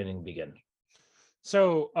spring training begin.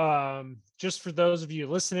 So, just for those of you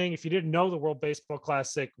listening, if you didn't know, the World Baseball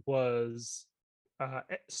Classic was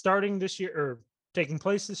starting this year or taking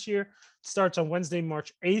place this year. It starts on Wednesday,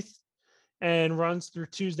 March 8th and runs through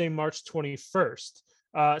Tuesday, March 21st.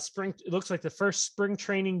 It looks like the first spring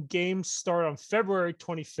training games start on February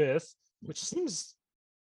 25th, which seems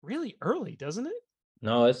really early, doesn't it?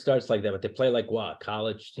 No, it starts like that, but they play like what, a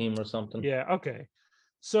college team or something? Yeah, okay.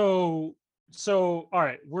 So all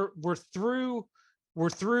right, we're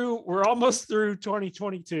almost through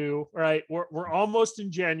 2022, right? We're almost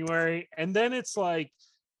in January, and then it's like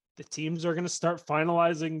the teams are going to start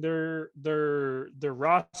finalizing their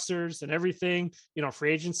rosters and everything.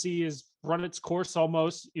 Free agency is run its course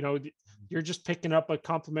almost. You're just picking up a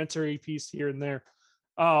complimentary piece here and there.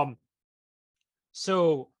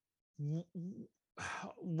 So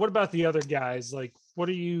what about the other guys? Like, what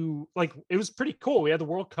are you like? It was pretty cool. We had the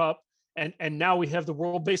World Cup, and now we have the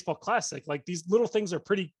World Baseball Classic. Like, these little things are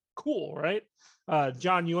pretty cool, right?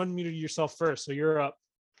 John, you unmuted yourself first, so you're up.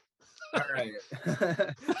 All right.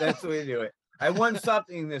 That's the way to do it. I won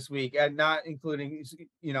something this week, and not including,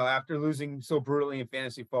 after losing so brutally in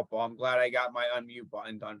fantasy football. I'm glad I got my unmute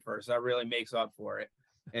button done first. That really makes up for it.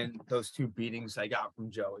 And those 2 beatings I got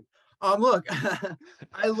from Joey. Look,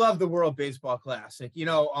 I love the World Baseball Classic.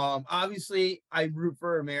 Obviously I root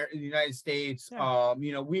for the United States. Yeah.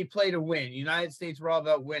 We play to win. United States, we're all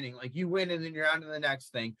about winning. Like, you win and then you're on to the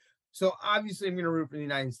next thing. So obviously I'm going to root for the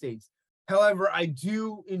United States. However, I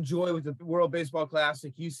do enjoy with the World Baseball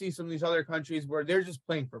Classic, you see some of these other countries where they're just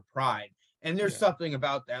playing for pride. And there's something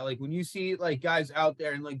about that. Like, when you see like guys out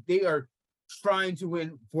there and like they are trying to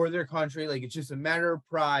win for their country, like it's just a matter of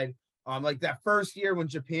pride. Like that first year when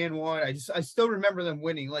Japan won, I still remember them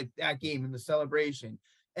winning like that game in the celebration.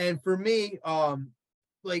 And for me,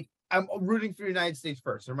 like, I'm rooting for the United States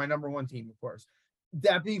first. They're my number 1 team, of course.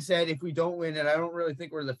 That being said, if we don't win, and I don't really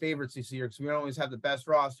think we're the favorites this year because we don't always have the best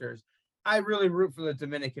rosters, I really root for the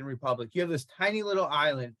Dominican Republic. You have this tiny little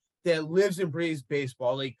island that lives and breathes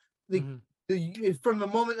baseball. Like, from the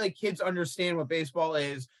moment like kids understand what baseball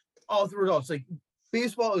is, all through adults, like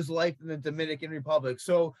baseball is life in the Dominican Republic.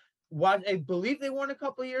 So what I believe they won a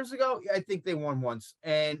couple of years ago. I think they won once,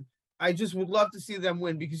 and I just would love to see them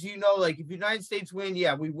win because like if the United States win,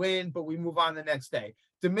 yeah, we win, but we move on the next day.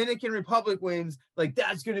 Dominican Republic wins, like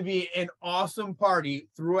that's going to be an awesome party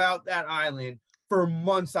throughout that island for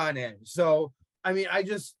months on end. So I mean,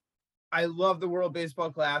 I love the World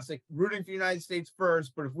Baseball Classic, rooting for the United States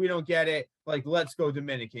first, but if we don't get it, like, let's go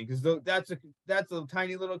Dominican, because that's a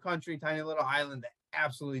tiny little country, tiny little island that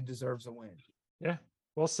absolutely deserves a win. Yeah,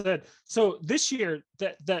 well said. So this year,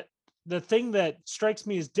 that the thing that strikes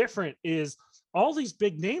me as different is all these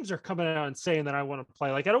big names are coming out and saying that I want to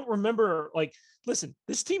play. Like, I don't remember. Like, listen,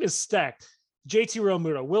 this team is stacked. JT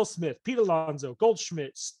Realmuto, Will Smith, Pete Alonso,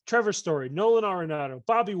 Goldschmidt, Trevor Story, Nolan Arenado,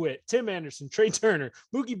 Bobby Witt, Tim Anderson, Trey Turner,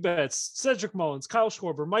 Mookie Betts, Cedric Mullins, Kyle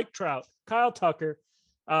Schwarber, Mike Trout, Kyle Tucker.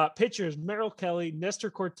 Pitchers: Merrill Kelly, Nestor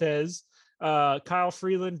Cortez, Kyle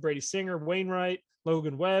Freeland, Brady Singer, Wainwright,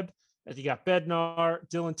 Logan Webb. And you got Bednar,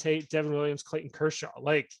 Dylan Tate, Devin Williams, Clayton Kershaw,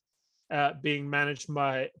 like being managed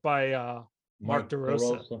by Mark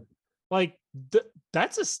DeRosa. Like,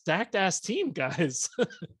 that's a stacked ass team, guys.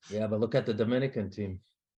 Yeah, but look at the Dominican team.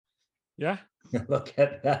 Yeah. Look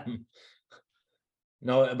at them.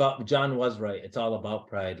 No, John was right. It's all about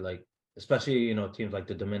pride. Like, especially, teams like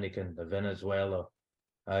the Dominican, the Venezuela,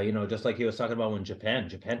 just like he was talking about when Japan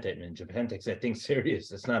takes that thing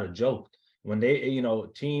serious. It's not a joke. When they,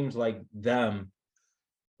 teams like them,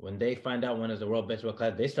 when they find out when is the World Baseball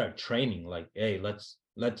Classic, they start training like, hey, let's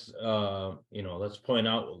point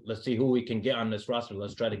out, let's see who we can get on this roster.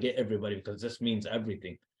 Let's try to get everybody because this means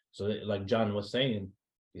everything. So like John was saying,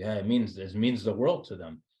 yeah, it means the world to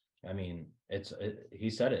them. I mean, he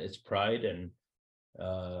said it's pride, and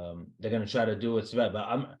they're going to try to do what's best, but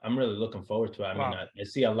I'm really looking forward to it. I mean, I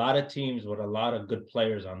see a lot of teams with a lot of good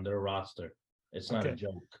players on their roster. It's not a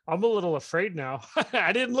joke. I'm a little afraid now.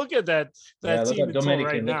 I didn't look at that team until Dominican,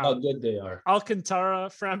 right now. Look how good they are. Alcantara,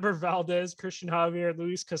 Framber Valdez, Christian Javier,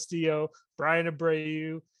 Luis Castillo, Brian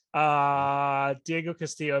Abreu, Diego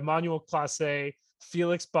Castillo, Emmanuel Clase,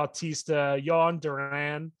 Felix Bautista, Yon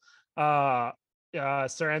Duran,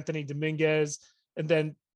 Sir Anthony Dominguez, and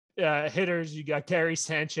then hitters, you got Gary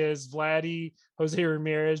Sanchez, Vladdy, Jose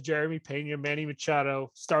Ramirez, Jeremy Pena, Manny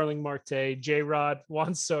Machado, Starling Marte, J-Rod,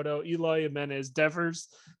 Juan Soto, Eloy Jimenez, Devers,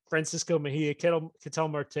 Francisco Mejia, Ketel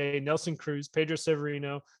Marte, Nelson Cruz, Pedro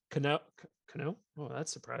Severino, Cano. Oh,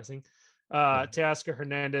 that's surprising. Teoscar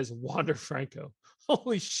Hernandez, Wander Franco.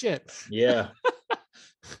 Holy shit. Yeah.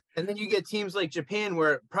 And then you get teams like Japan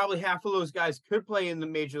where probably half of those guys could play in the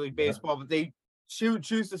Major League Baseball, but they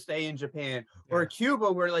choose to stay in Japan, or Yeah.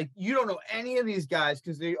 Cuba, where like you don't know any of these guys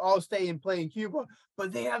because they all stay and play in Cuba,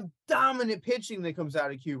 but they have dominant pitching that comes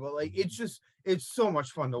out of Cuba. Like it's so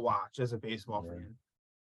much fun to watch as a baseball Yeah. fan.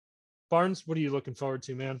 Barnes, what are you looking forward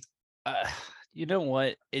to, man? You know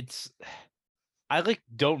what? I like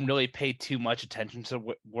don't really pay too much attention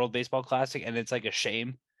to World Baseball Classic, and it's like a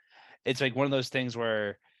shame. It's like one of those things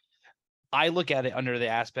where I look at it under the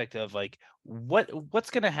aspect of like what's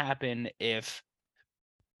going to happen if,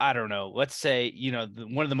 I don't know, let's say,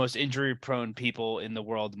 one of the most injury prone people in the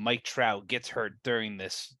world, Mike Trout, gets hurt during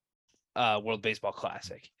this World Baseball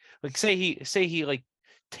Classic. Like say he like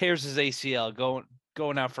tears his ACL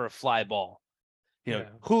going out for a fly ball. Yeah.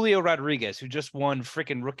 Julio Rodriguez, who just won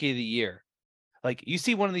freaking Rookie of the Year. Like you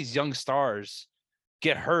see one of these young stars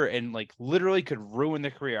get hurt and like literally could ruin their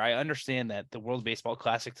career. I understand that the World Baseball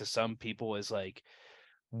Classic to some people is like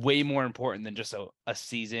way more important than just a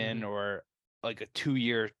season or like a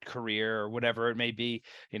 2-year career or whatever it may be,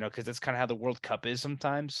 because that's kind of how the World Cup is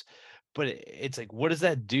sometimes. But it's like, what does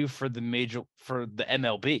that do for the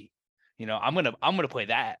MLB? I'm gonna play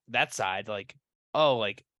that side. Like, oh,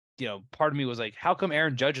 like, part of me was like, how come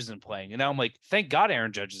Aaron Judge isn't playing? And now I'm like, thank God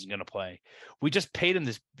Aaron Judge isn't gonna play. We just paid him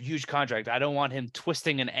this huge contract. I don't want him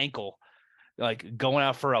twisting an ankle, like going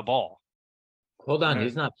out for a ball. Hold on, Right.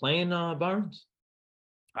 he's not playing Barnes?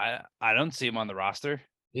 I don't see him on the roster.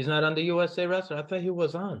 He's not on the USA roster? I thought he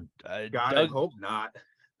was on. God, I hope not.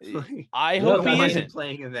 I Look, hope I he mean- isn't.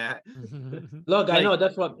 playing in that. Look, I Like- know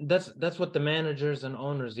that's what the managers and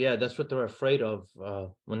owners, that's what they're afraid of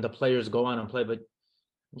when the players go on and play, but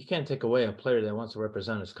you can't take away a player that wants to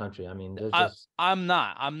represent his country. I mean, there's just I'm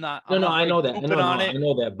not. no, I'm I not, know like, that. I pooping on it.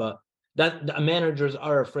 know that, but that the managers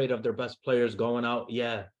are afraid of their best players going out.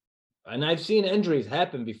 Yeah. And I've seen injuries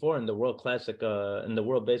happen before in the World Classic, in the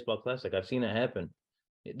World Baseball Classic. I've seen it happen.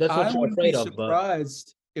 That's what I you're wouldn't be afraid of, but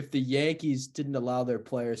surprised if the Yankees didn't allow their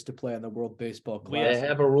players to play on the World Baseball We- they Classic.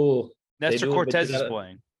 have a rule. They Nestor do, but you Cortez is gotta-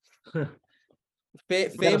 playing.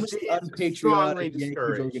 Famous Strongly unpatriotic Yankees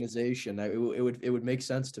discouraged. organization. It would make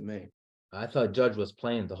sense to me. I thought Judge was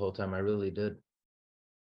playing the whole time. I really did.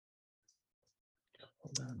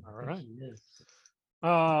 Hold on. All right.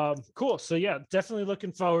 Cool. So yeah, definitely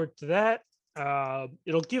looking forward to that.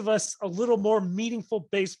 It'll give us a little more meaningful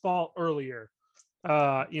baseball earlier,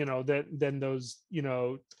 than those,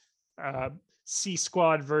 C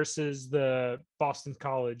squad versus the Boston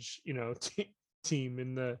College, team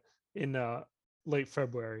in late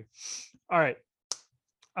February. All right.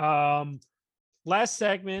 Last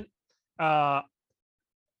segment,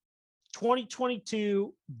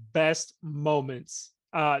 2022 best moments.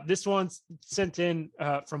 This one's sent in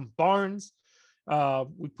from Barnes.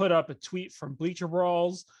 We put up a tweet from Bleacher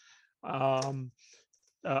Brawls, a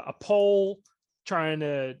poll trying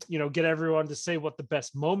to get everyone to say what the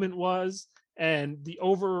best moment was, and the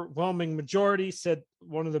overwhelming majority said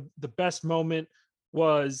one of the best moment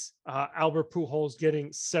was Albert Pujols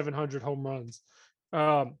getting 700 home runs.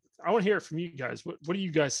 I want to hear it from you guys. What do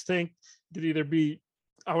you guys think? Could either be,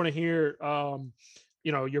 I want to hear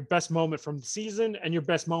your best moment from the season and your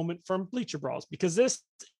best moment from Bleacher Brawls, because this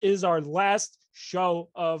is our last show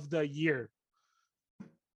of the year.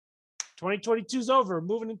 2022 is over,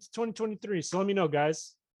 moving into 2023. So let me know,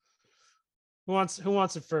 guys. Who wants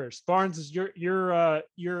it first? Barnes, is your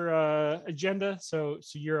agenda, so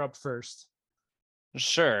you're up first.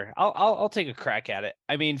 Sure. I'll take a crack at it.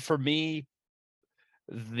 I mean, for me,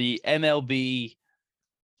 the MLB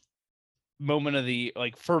moment of the,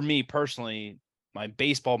 like, for me personally, my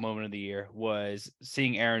baseball moment of the year was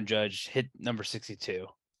seeing Aaron Judge hit number 62.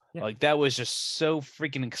 Yeah. Like, that was just so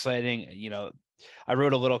freaking exciting. I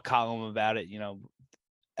wrote a little column about it.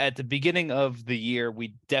 At the beginning of the year,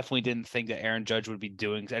 we definitely didn't think that Aaron Judge would be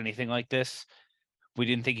doing anything like this. We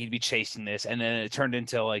didn't think he'd be chasing this. And then it turned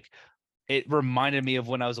into, like, it reminded me of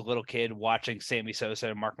when I was a little kid watching Sammy Sosa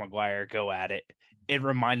and Mark McGwire go at it. It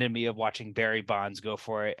reminded me of watching Barry Bonds go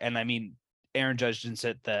for it. And I mean, Aaron Judge didn't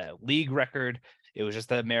set the league record. It was just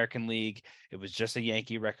the American League. It was just a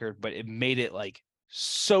Yankee record, but it made it like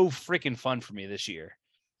so freaking fun for me this year.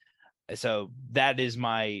 So that is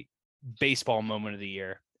my baseball moment of the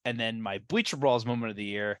year. And then my Bleacher Brawls moment of the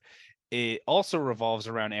year, it also revolves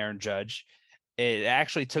around Aaron Judge. It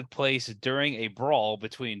actually took place during a brawl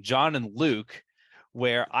between John and Luke,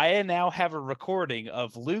 where I now have a recording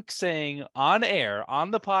of Luke saying on air on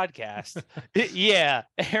the podcast, yeah,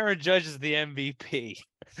 Aaron Judge is the MVP.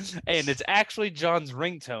 And it's actually John's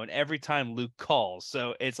ringtone every time Luke calls.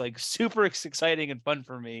 So it's like super exciting and fun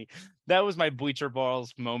for me. That was my Bleacher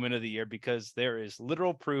Brawls moment of the year, because there is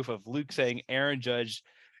literal proof of Luke saying Aaron Judge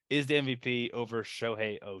is the MVP over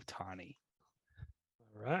Shohei Ohtani.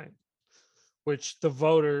 All right. Which the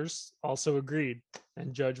voters also agreed,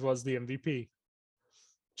 and Judge was the MVP.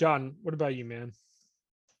 John, what about you, man?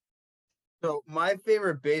 So my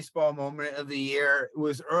favorite baseball moment of the year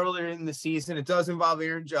was earlier in the season. It does involve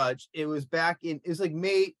Aaron Judge. It was like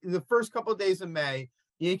May, the first couple of days of May.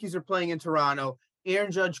 The Yankees are playing in Toronto.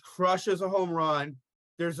 Aaron Judge crushes a home run.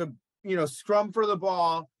 There's a scrum for the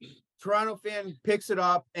ball. Toronto fan picks it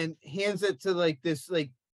up and hands it to like this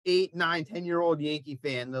 8, 9, 10-year-old Yankee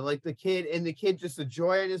fan. The kid just the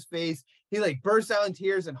joy on his face. He like bursts out in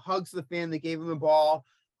tears and hugs the fan that gave him the ball.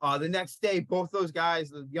 The next day, both those guys,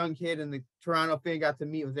 the young kid and the Toronto fan, got to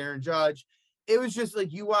meet with Aaron Judge. It was just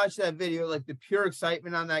like you watch that video, like the pure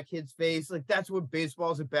excitement on that kid's face. Like that's what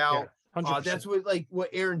baseball's about. Yeah, that's what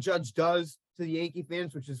Aaron Judge does to the Yankee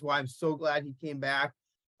fans, which is why I'm so glad he came back.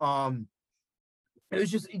 It was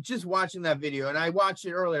just watching that video, and I watched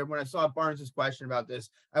it earlier when I saw Barnes's question about this.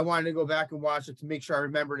 I wanted to go back and watch it to make sure I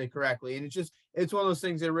remembered it correctly, and it's one of those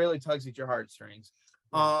things that really tugs at your heartstrings.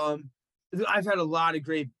 I've had a lot of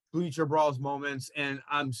great Bleacher Brawls moments, and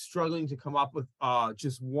I'm struggling to come up with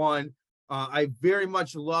just one. I very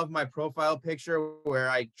much love my profile picture where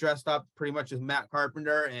I dressed up pretty much as Matt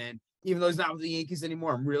Carpenter, and even though he's not with the Yankees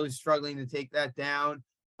anymore, I'm really struggling to take that down.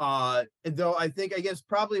 Though I guess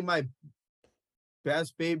probably my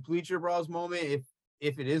best Babe Bleacher Brawls moment,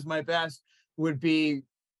 if it is my best, would be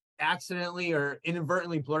accidentally or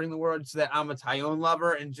inadvertently blurting the words that I'm a Tyone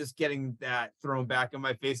lover and just getting that thrown back in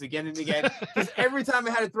my face again and again. Because every time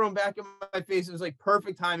I had it thrown back in my face, it was like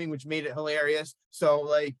perfect timing, which made it hilarious. So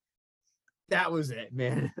like that was it,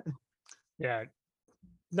 man. Yeah.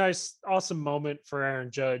 Nice, awesome moment for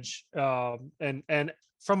Aaron Judge. And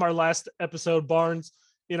from our last episode, Barnes,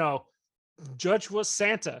 Judge was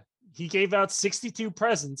Santa. He gave out 62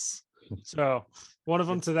 presents. So one of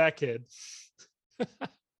them to that kid.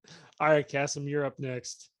 All right, Cassim, you're up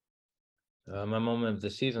next. My moment of the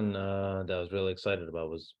season that I was really excited about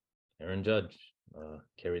was Aaron Judge.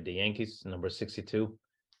 Carried the Yankees, number 62.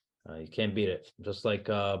 You can't beat it. Just like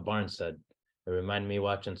Barnes said, it reminded me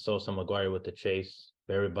watching Sosa McGuire with the chase,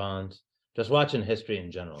 Barry Bonds. Just watching history in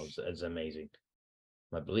general is amazing.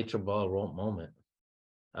 My Bleacher Ball moment.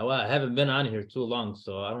 I haven't been on here too long,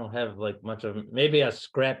 so I don't have like much of maybe a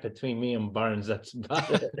scrap between me and Barnes. That's about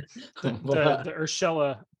it. the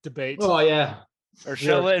Urshela debate. Oh yeah,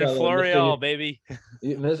 Urshela and Florial, baby.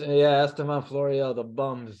 Esteban Florial, the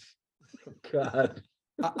bums. God.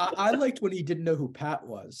 I liked when he didn't know who Pat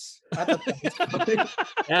was. I thought that was funny.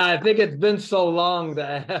 Yeah, I think it's been so long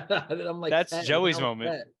that I'm like, that's Joey's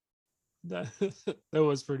moment. That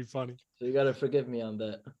was pretty funny. So you got to forgive me on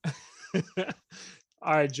that.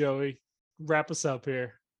 All right, Joey, wrap us up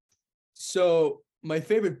here. So my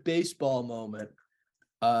favorite baseball moment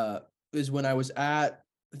is when I was at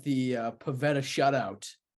the Pavetta shutout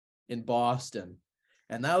in Boston,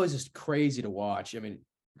 and that was just crazy to watch. I mean,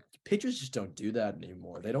 pitchers just don't do that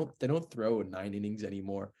anymore. They don't throw in 9 innings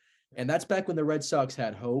anymore, and that's back when the Red Sox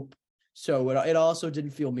had hope. So it also didn't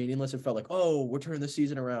feel meaningless. It felt like, oh, we're turning the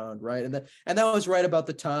season around, right? And that was right about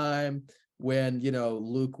the time when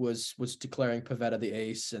Luke was declaring Pavetta the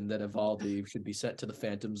ace, and that Evaldi should be sent to the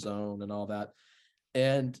Phantom Zone and all that.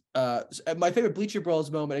 And my favorite Bleacher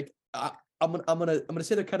Brawls moment, I'm gonna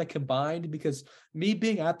say they're kind of combined, because me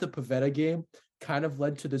being at the Pavetta game kind of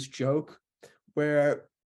led to this joke where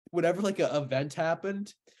whenever like an event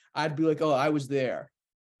happened, I'd be like, oh, I was there,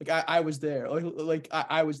 like I was there, like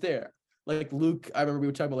I was there. Like Luke, I remember we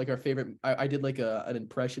were talking about like our favorite. I did like an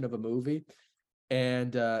impression of a movie,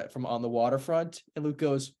 and from On the Waterfront, and Luke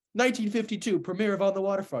goes, 1952 premiere of On the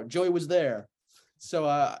Waterfront. Joey was there. So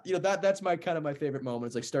that's my kind of my favorite moment.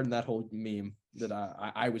 It's like starting that whole meme that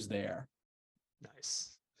I was there.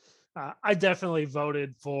 Nice. I definitely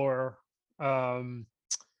voted for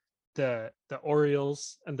the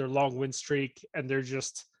Orioles and their long win streak and their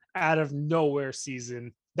just out of nowhere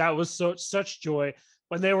season. That was such joy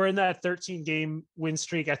when they were in that 13-game win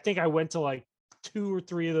streak. I think I went to like 2 or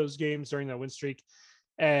 3 of those games during that win streak,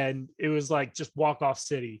 and it was like just walk-off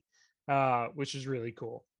city, which is really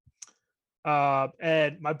cool.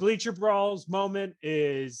 And my Bleacher Brawls moment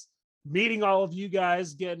is meeting all of you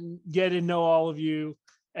guys, getting to know all of you,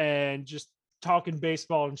 and just talking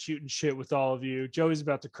baseball and shooting shit with all of you. Joey's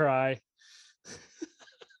about to cry.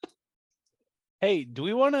 Hey, do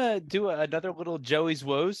we want to do another little Joey's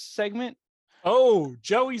Woes segment?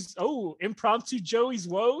 Impromptu Joey's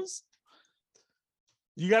Woes.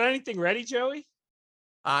 You got anything ready, Joey?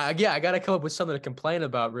 Yeah, I got to come up with something to complain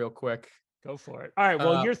about real quick. Go for it. All right.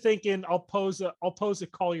 Well, you're thinking I'll pose a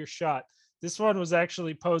call your shot. This one was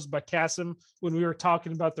actually posed by Cassim when we were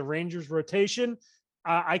talking about the Rangers rotation.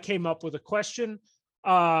 I came up with a question.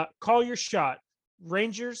 Call your shot.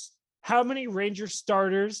 Rangers, how many Rangers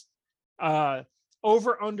starters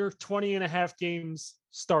over under 20 and a half games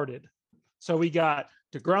started? So we got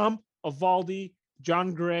DeGrom, Evaldi,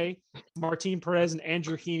 John Gray, Martin Perez, and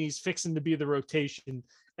Andrew Heaney's fixing to be the rotation.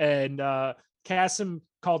 And Kasim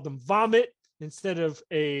called them vomit instead of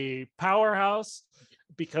a powerhouse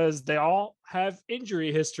because they all have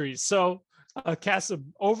injury histories. So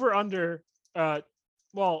Kasim, over under,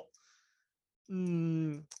 well,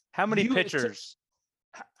 how many pitchers?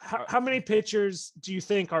 How many pitchers do you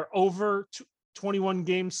think are over 21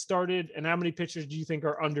 games started, and how many pitchers do you think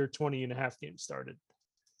are under 20 and a half games started?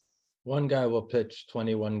 One guy will pitch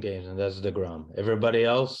 21 games, and that's DeGrom. Everybody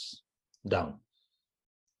else, down.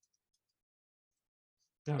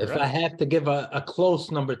 If I have to give a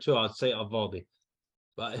close number 2, I'd say Evaldi.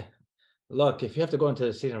 But look, if you have to go into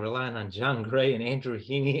the season relying on John Gray and Andrew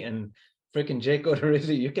Heaney and freaking Jake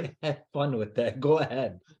Odorizzi, you can have fun with that. Go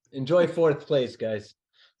ahead. Enjoy 4th place, guys.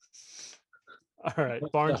 All right,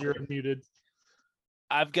 Barnes, you're unmuted.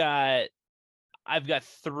 I've got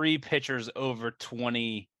 3 pitchers over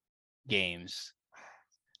 20 games.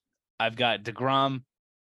 I've got DeGrom,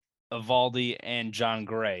 Evaldi, and John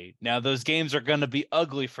Gray. Now, those games are going to be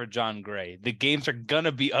ugly for John Gray. The games are going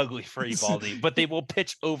to be ugly for Evaldi, but they will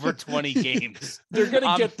pitch over 20 games. They're going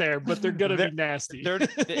to get there, but they're going to be nasty.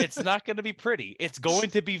 It's not going to be pretty. It's going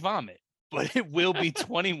to be vomit, but it will be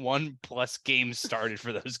 21 plus games started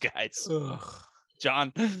for those guys. Ugh.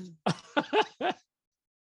 John?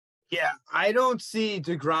 Yeah, I don't see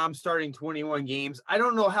DeGrom starting 21 games. I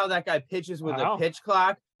don't know how that guy pitches with a pitch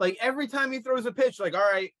clock. Like, every time he throws a pitch, like, all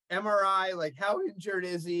right, MRI, like, how injured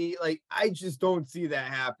is he? Like, I just don't see that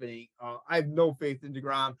happening. I have no faith in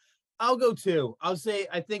DeGrom. I'll go 2. I'll say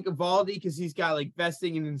I think Evaldi, because he's got, like,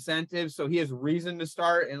 vesting and incentives, so he has reason to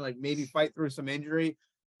start and, like, maybe fight through some injury.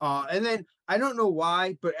 And then, I don't know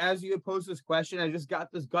why, but as you posed this question, I just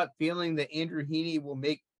got this gut feeling that Andrew Heaney will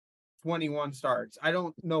make 21 starts. I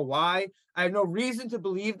don't know why. I have no reason to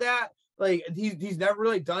believe that. Like, he's never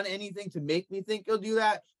really done anything to make me think he'll do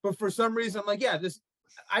that. But for some reason, I'm like, yeah,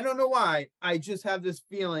 I don't know why. I just have this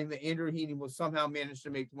feeling that Andrew Heaney will somehow manage to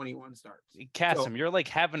make 21 starts. Kasim, you're like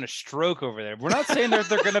having a stroke over there. We're not saying that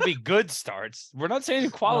they're going to be good starts. We're not saying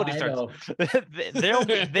quality starts.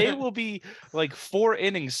 They will be like 4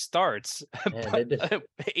 inning starts, Man,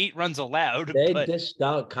 8 runs allowed. They dished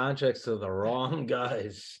out contracts to the wrong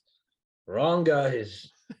guys. Wrong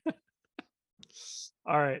guys.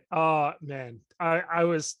 All right. Man, I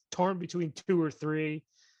was torn between 2 or 3.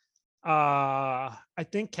 I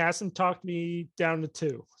think Kasim talked me down to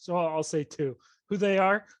 2, so I'll say 2. Who they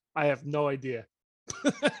are, I have no idea.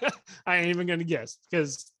 I ain't even gonna guess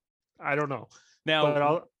because I don't know.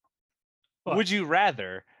 Now, would you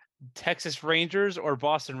rather Texas Rangers or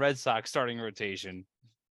Boston Red Sox starting rotation?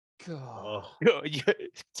 God.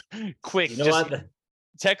 Quick, you know just what?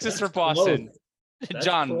 Texas or Boston?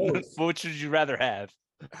 John, close. which would you rather have?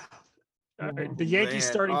 The Yankees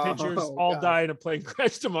starting pitchers all die in a plane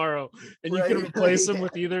crash tomorrow, and you can replace them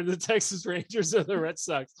with either the Texas Rangers or the Red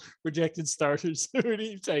Sox projected starters. Who do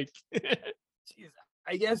you take?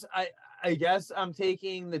 I guess I'm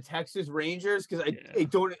taking the Texas Rangers because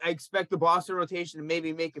I expect the Boston rotation to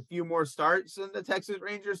maybe make a few more starts than the Texas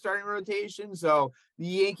Rangers starting rotation. So the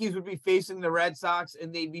Yankees would be facing the Red Sox,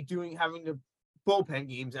 and they'd be having to bullpen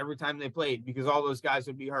games every time they played because all those guys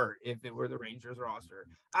would be hurt if it were the Rangers roster.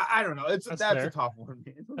 I don't know. That's a tough one,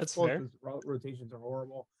 man. That's fair. Rotations are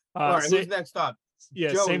horrible. All right, who's next up?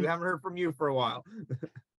 Yeah, Joey, we haven't heard from you for a while.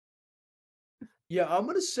 Yeah, I'm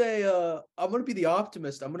gonna say I'm gonna be the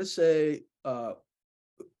optimist. I'm gonna say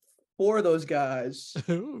 4 of those guys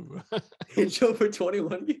pitch over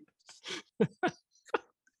 21 games.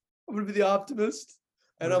 I'm gonna be the optimist,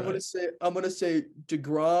 and I'm gonna say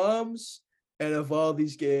DeGrom's and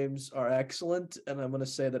Evaldi's games are excellent, and I'm gonna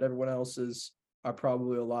say that everyone else's are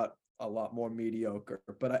probably a lot more mediocre.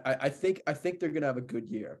 But I think they're gonna have a good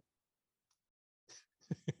year.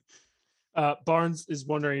 Barnes is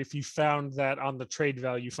wondering if you found that on the Trade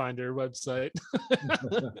Value Finder website.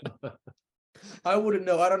 I wouldn't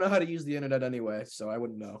know. I don't know how to use the internet anyway, so I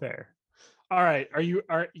wouldn't know. Fair. All right. Are you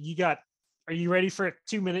ready for a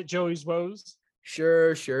 2-minute Joey's Woes?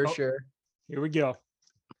 Sure. Here we go.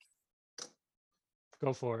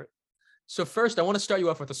 Go for it. So first, I want to start you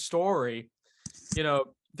off with a story. You know,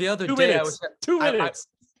 the other 2 day minutes. 2 minutes.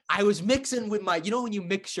 I was mixing with my, when you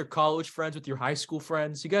mix your college friends with your high school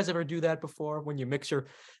friends. You guys ever do that before? When you mix your,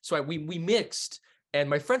 we mixed, and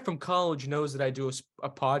my friend from college knows that I do a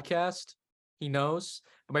podcast. He knows,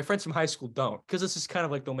 but my friends from high school don't, because this is kind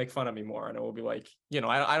of like they'll make fun of me more, and it will be like,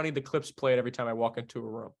 I don't need the clips played every time I walk into a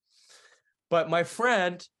room. But my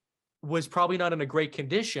friend was probably not in a great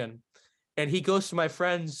condition. And he goes to my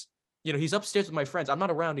friends, he's upstairs with my friends. I'm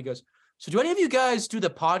not around. He goes, so do any of you guys do the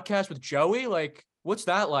podcast with Joey? Like, what's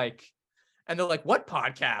that like? And they're like, what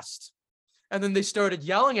podcast? And then they started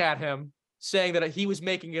yelling at him, saying that he was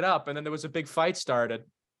making it up. And then there was a big fight started.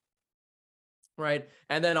 Right.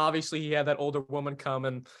 And then obviously he had that older woman come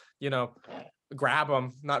and, grab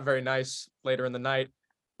him. Not very nice later in the night.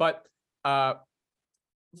 But for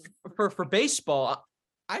baseball,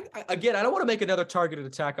 I don't want to make another targeted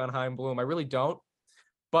attack on Chaim Bloom. I really don't.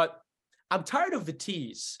 But I'm tired of the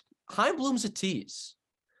tease. Chaim Bloom's a tease.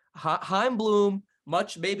 Chaim Bloom,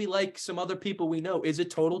 much maybe like some other people we know, is a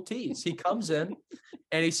total tease. He comes in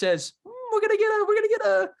and he says, we're gonna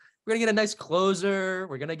get a nice closer.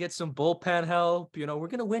 We're gonna get some bullpen help. We're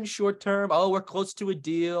gonna win short term. Oh, we're close to a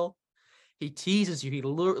deal. He teases you. He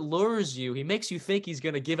lures you. He makes you think he's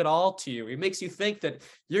gonna give it all to you. He makes you think that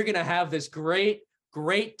you're gonna have this great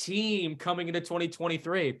team coming into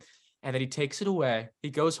 2023, and then he takes it away. He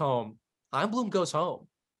goes home. Chaim Bloom goes home,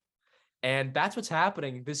 and that's what's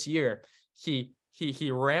happening this year. He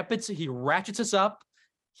ratchets us up.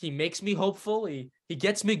 He makes me hopeful. He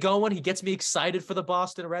gets me going. He gets me excited for the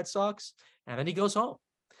Boston Red Sox, and then he goes home.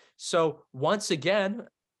 So once again,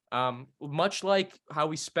 much like how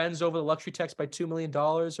he spends over the luxury tax by $2 million,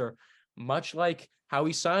 or much like how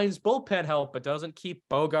he signs bullpen help but doesn't keep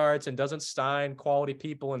Bogarts and doesn't sign quality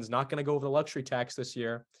people and is not going to go over the luxury tax this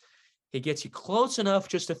year, he gets you close enough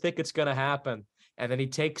just to think it's going to happen, and then he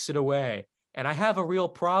takes it away. And I have a real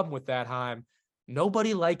problem with that, Chaim.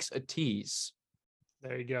 Nobody likes a tease.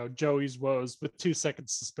 There you go. Joey's woes with 2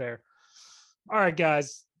 seconds to spare. All right,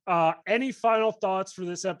 guys. Any final thoughts for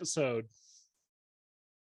this episode?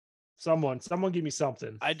 Someone give me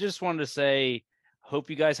something. I just wanted to say, hope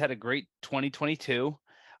you guys had a great 2022.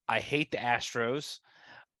 I hate the Astros,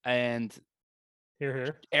 and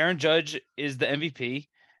Here. Aaron Judge is the MVP.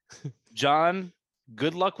 John,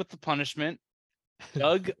 good luck with the punishment.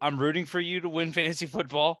 Doug, I'm rooting for you to win fantasy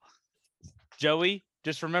football. Joey,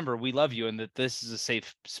 just remember, we love you and that this is a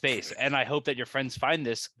safe space. And I hope that your friends find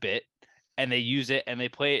this bit and they use it and they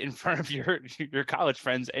play it in front of your college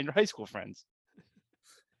friends and your high school friends.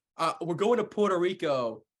 We're going to Puerto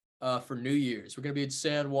Rico for New Year's. We're going to be in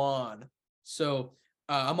San Juan. So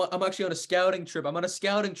I'm actually on a scouting trip. I'm on a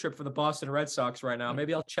scouting trip for the Boston Red Sox right now.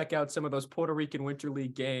 Maybe I'll check out some of those Puerto Rican Winter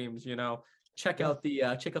League games, check out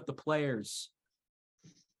the players.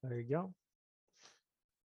 There you go.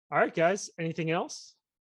 All right, guys. Anything else?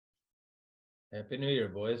 Happy New Year,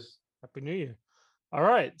 boys. Happy New Year. All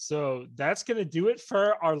right. So that's going to do it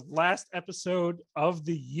for our last episode of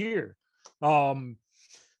the year.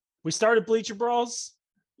 We started Bleacher Brawls,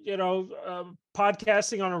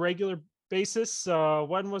 podcasting on a regular basis.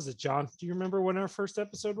 When was it, John? Do you remember when our first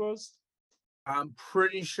episode was? I'm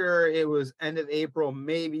pretty sure it was end of April,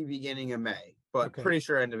 maybe beginning of May, but Okay. pretty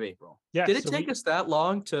sure end of April. Yeah. Did it take us that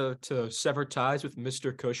long to sever ties with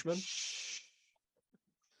Mr. Cushman?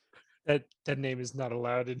 That name is not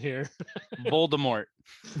allowed in here. Voldemort.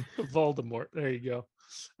 Voldemort. There you go.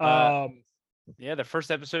 Yeah, the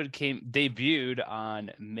first episode debuted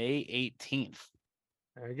on May 18th.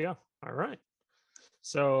 There you go. All right.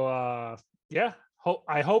 So I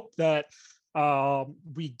hope that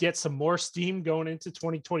we get some more steam going into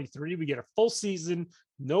 2023. We get a full season,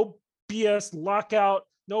 no BS lockout,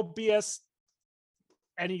 no BS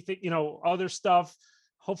anything, other stuff.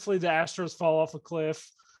 Hopefully the Astros fall off a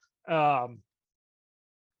cliff. I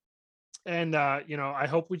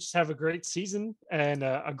hope we just have a great season and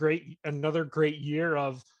another great year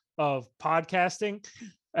of podcasting,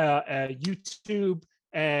 YouTube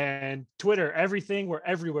and Twitter, everything. We're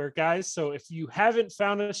everywhere, guys. So if you haven't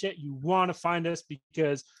found us yet, you want to find us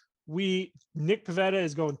because Nick Pavetta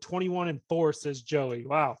is going 21-4, says Joey.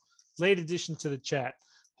 Wow. Late addition to the chat.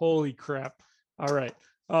 Holy crap. All right.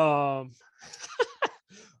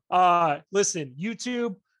 Listen,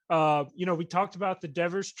 YouTube, we talked about the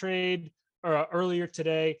Devers trade earlier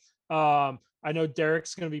today. I know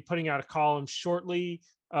Derek's going to be putting out a column shortly.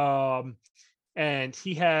 And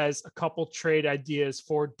he has a couple trade ideas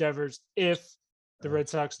for Devers if the Red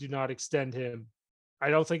Sox do not extend him. I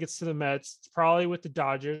don't think it's to the Mets. It's probably with the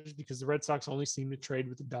Dodgers because the Red Sox only seem to trade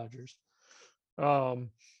with the Dodgers. And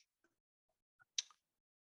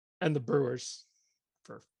the Brewers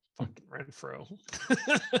for fucking Renfro.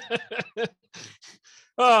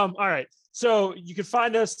 All right. So you can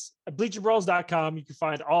find us at bleacherbrawls.com. You can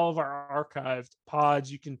find all of our archived pods.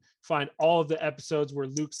 You can find all of the episodes where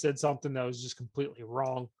Luke said something that was just completely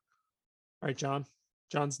wrong. All right, John.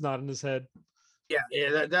 John's nodding his head.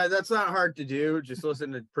 Yeah, that's not hard to do. Just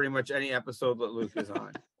listen to pretty much any episode that Luke is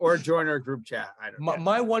on, or join our group chat. I don't know.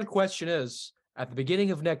 My one question is, at the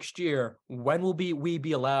beginning of next year, when will we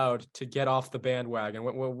be allowed to get off the bandwagon?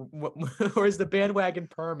 Or is the bandwagon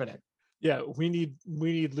permanent? Yeah, we need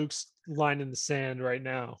Luke's line in the sand right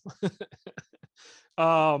now.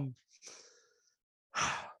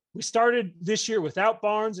 We started this year without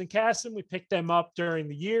Barnes and Cassim. We picked them up during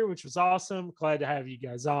the year, which was awesome. Glad to have you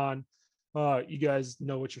guys on. You guys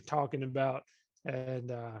know what you're talking about,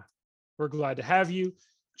 and we're glad to have you.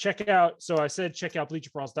 Check out, so I said, check out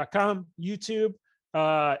bleacherbrawls.com, YouTube,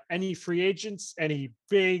 any free agents, any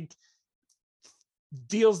big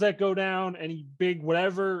deals that go down, any big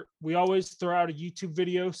whatever. We always throw out a YouTube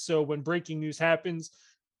video. So when breaking news happens,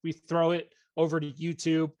 we throw it over to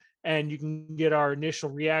YouTube and you can get our initial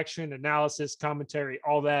reaction, analysis, commentary,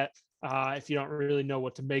 all that. If you don't really know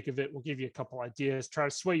what to make of it, we'll give you a couple ideas, try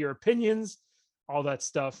to sway your opinions, all that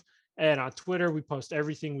stuff. And on Twitter, we post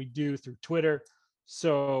everything we do through Twitter.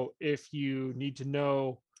 So if you need to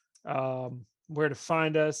know where to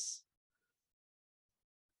find us,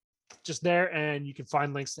 just there, and you can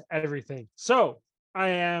find links to everything. So I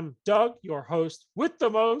am Doug, your host with the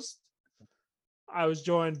most. I was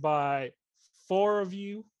joined by 4 of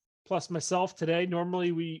you plus myself today.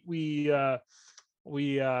 Normally we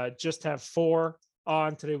just have 4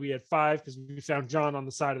 on. Today we had 5 because we found John on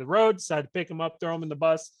the side of the road, decided to pick him up, throw him in the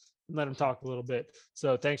bus, and let him talk a little bit.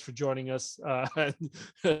 So thanks for joining us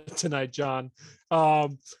tonight, John.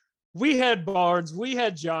 We had Barnes, we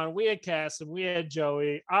had John, we had Cassim, we had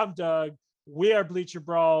Joey. I'm Doug. We are Bleacher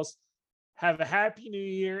Brawls. Have a happy new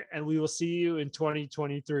year, and we will see you in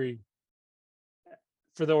 2023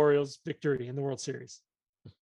 for the Orioles' victory in the World Series.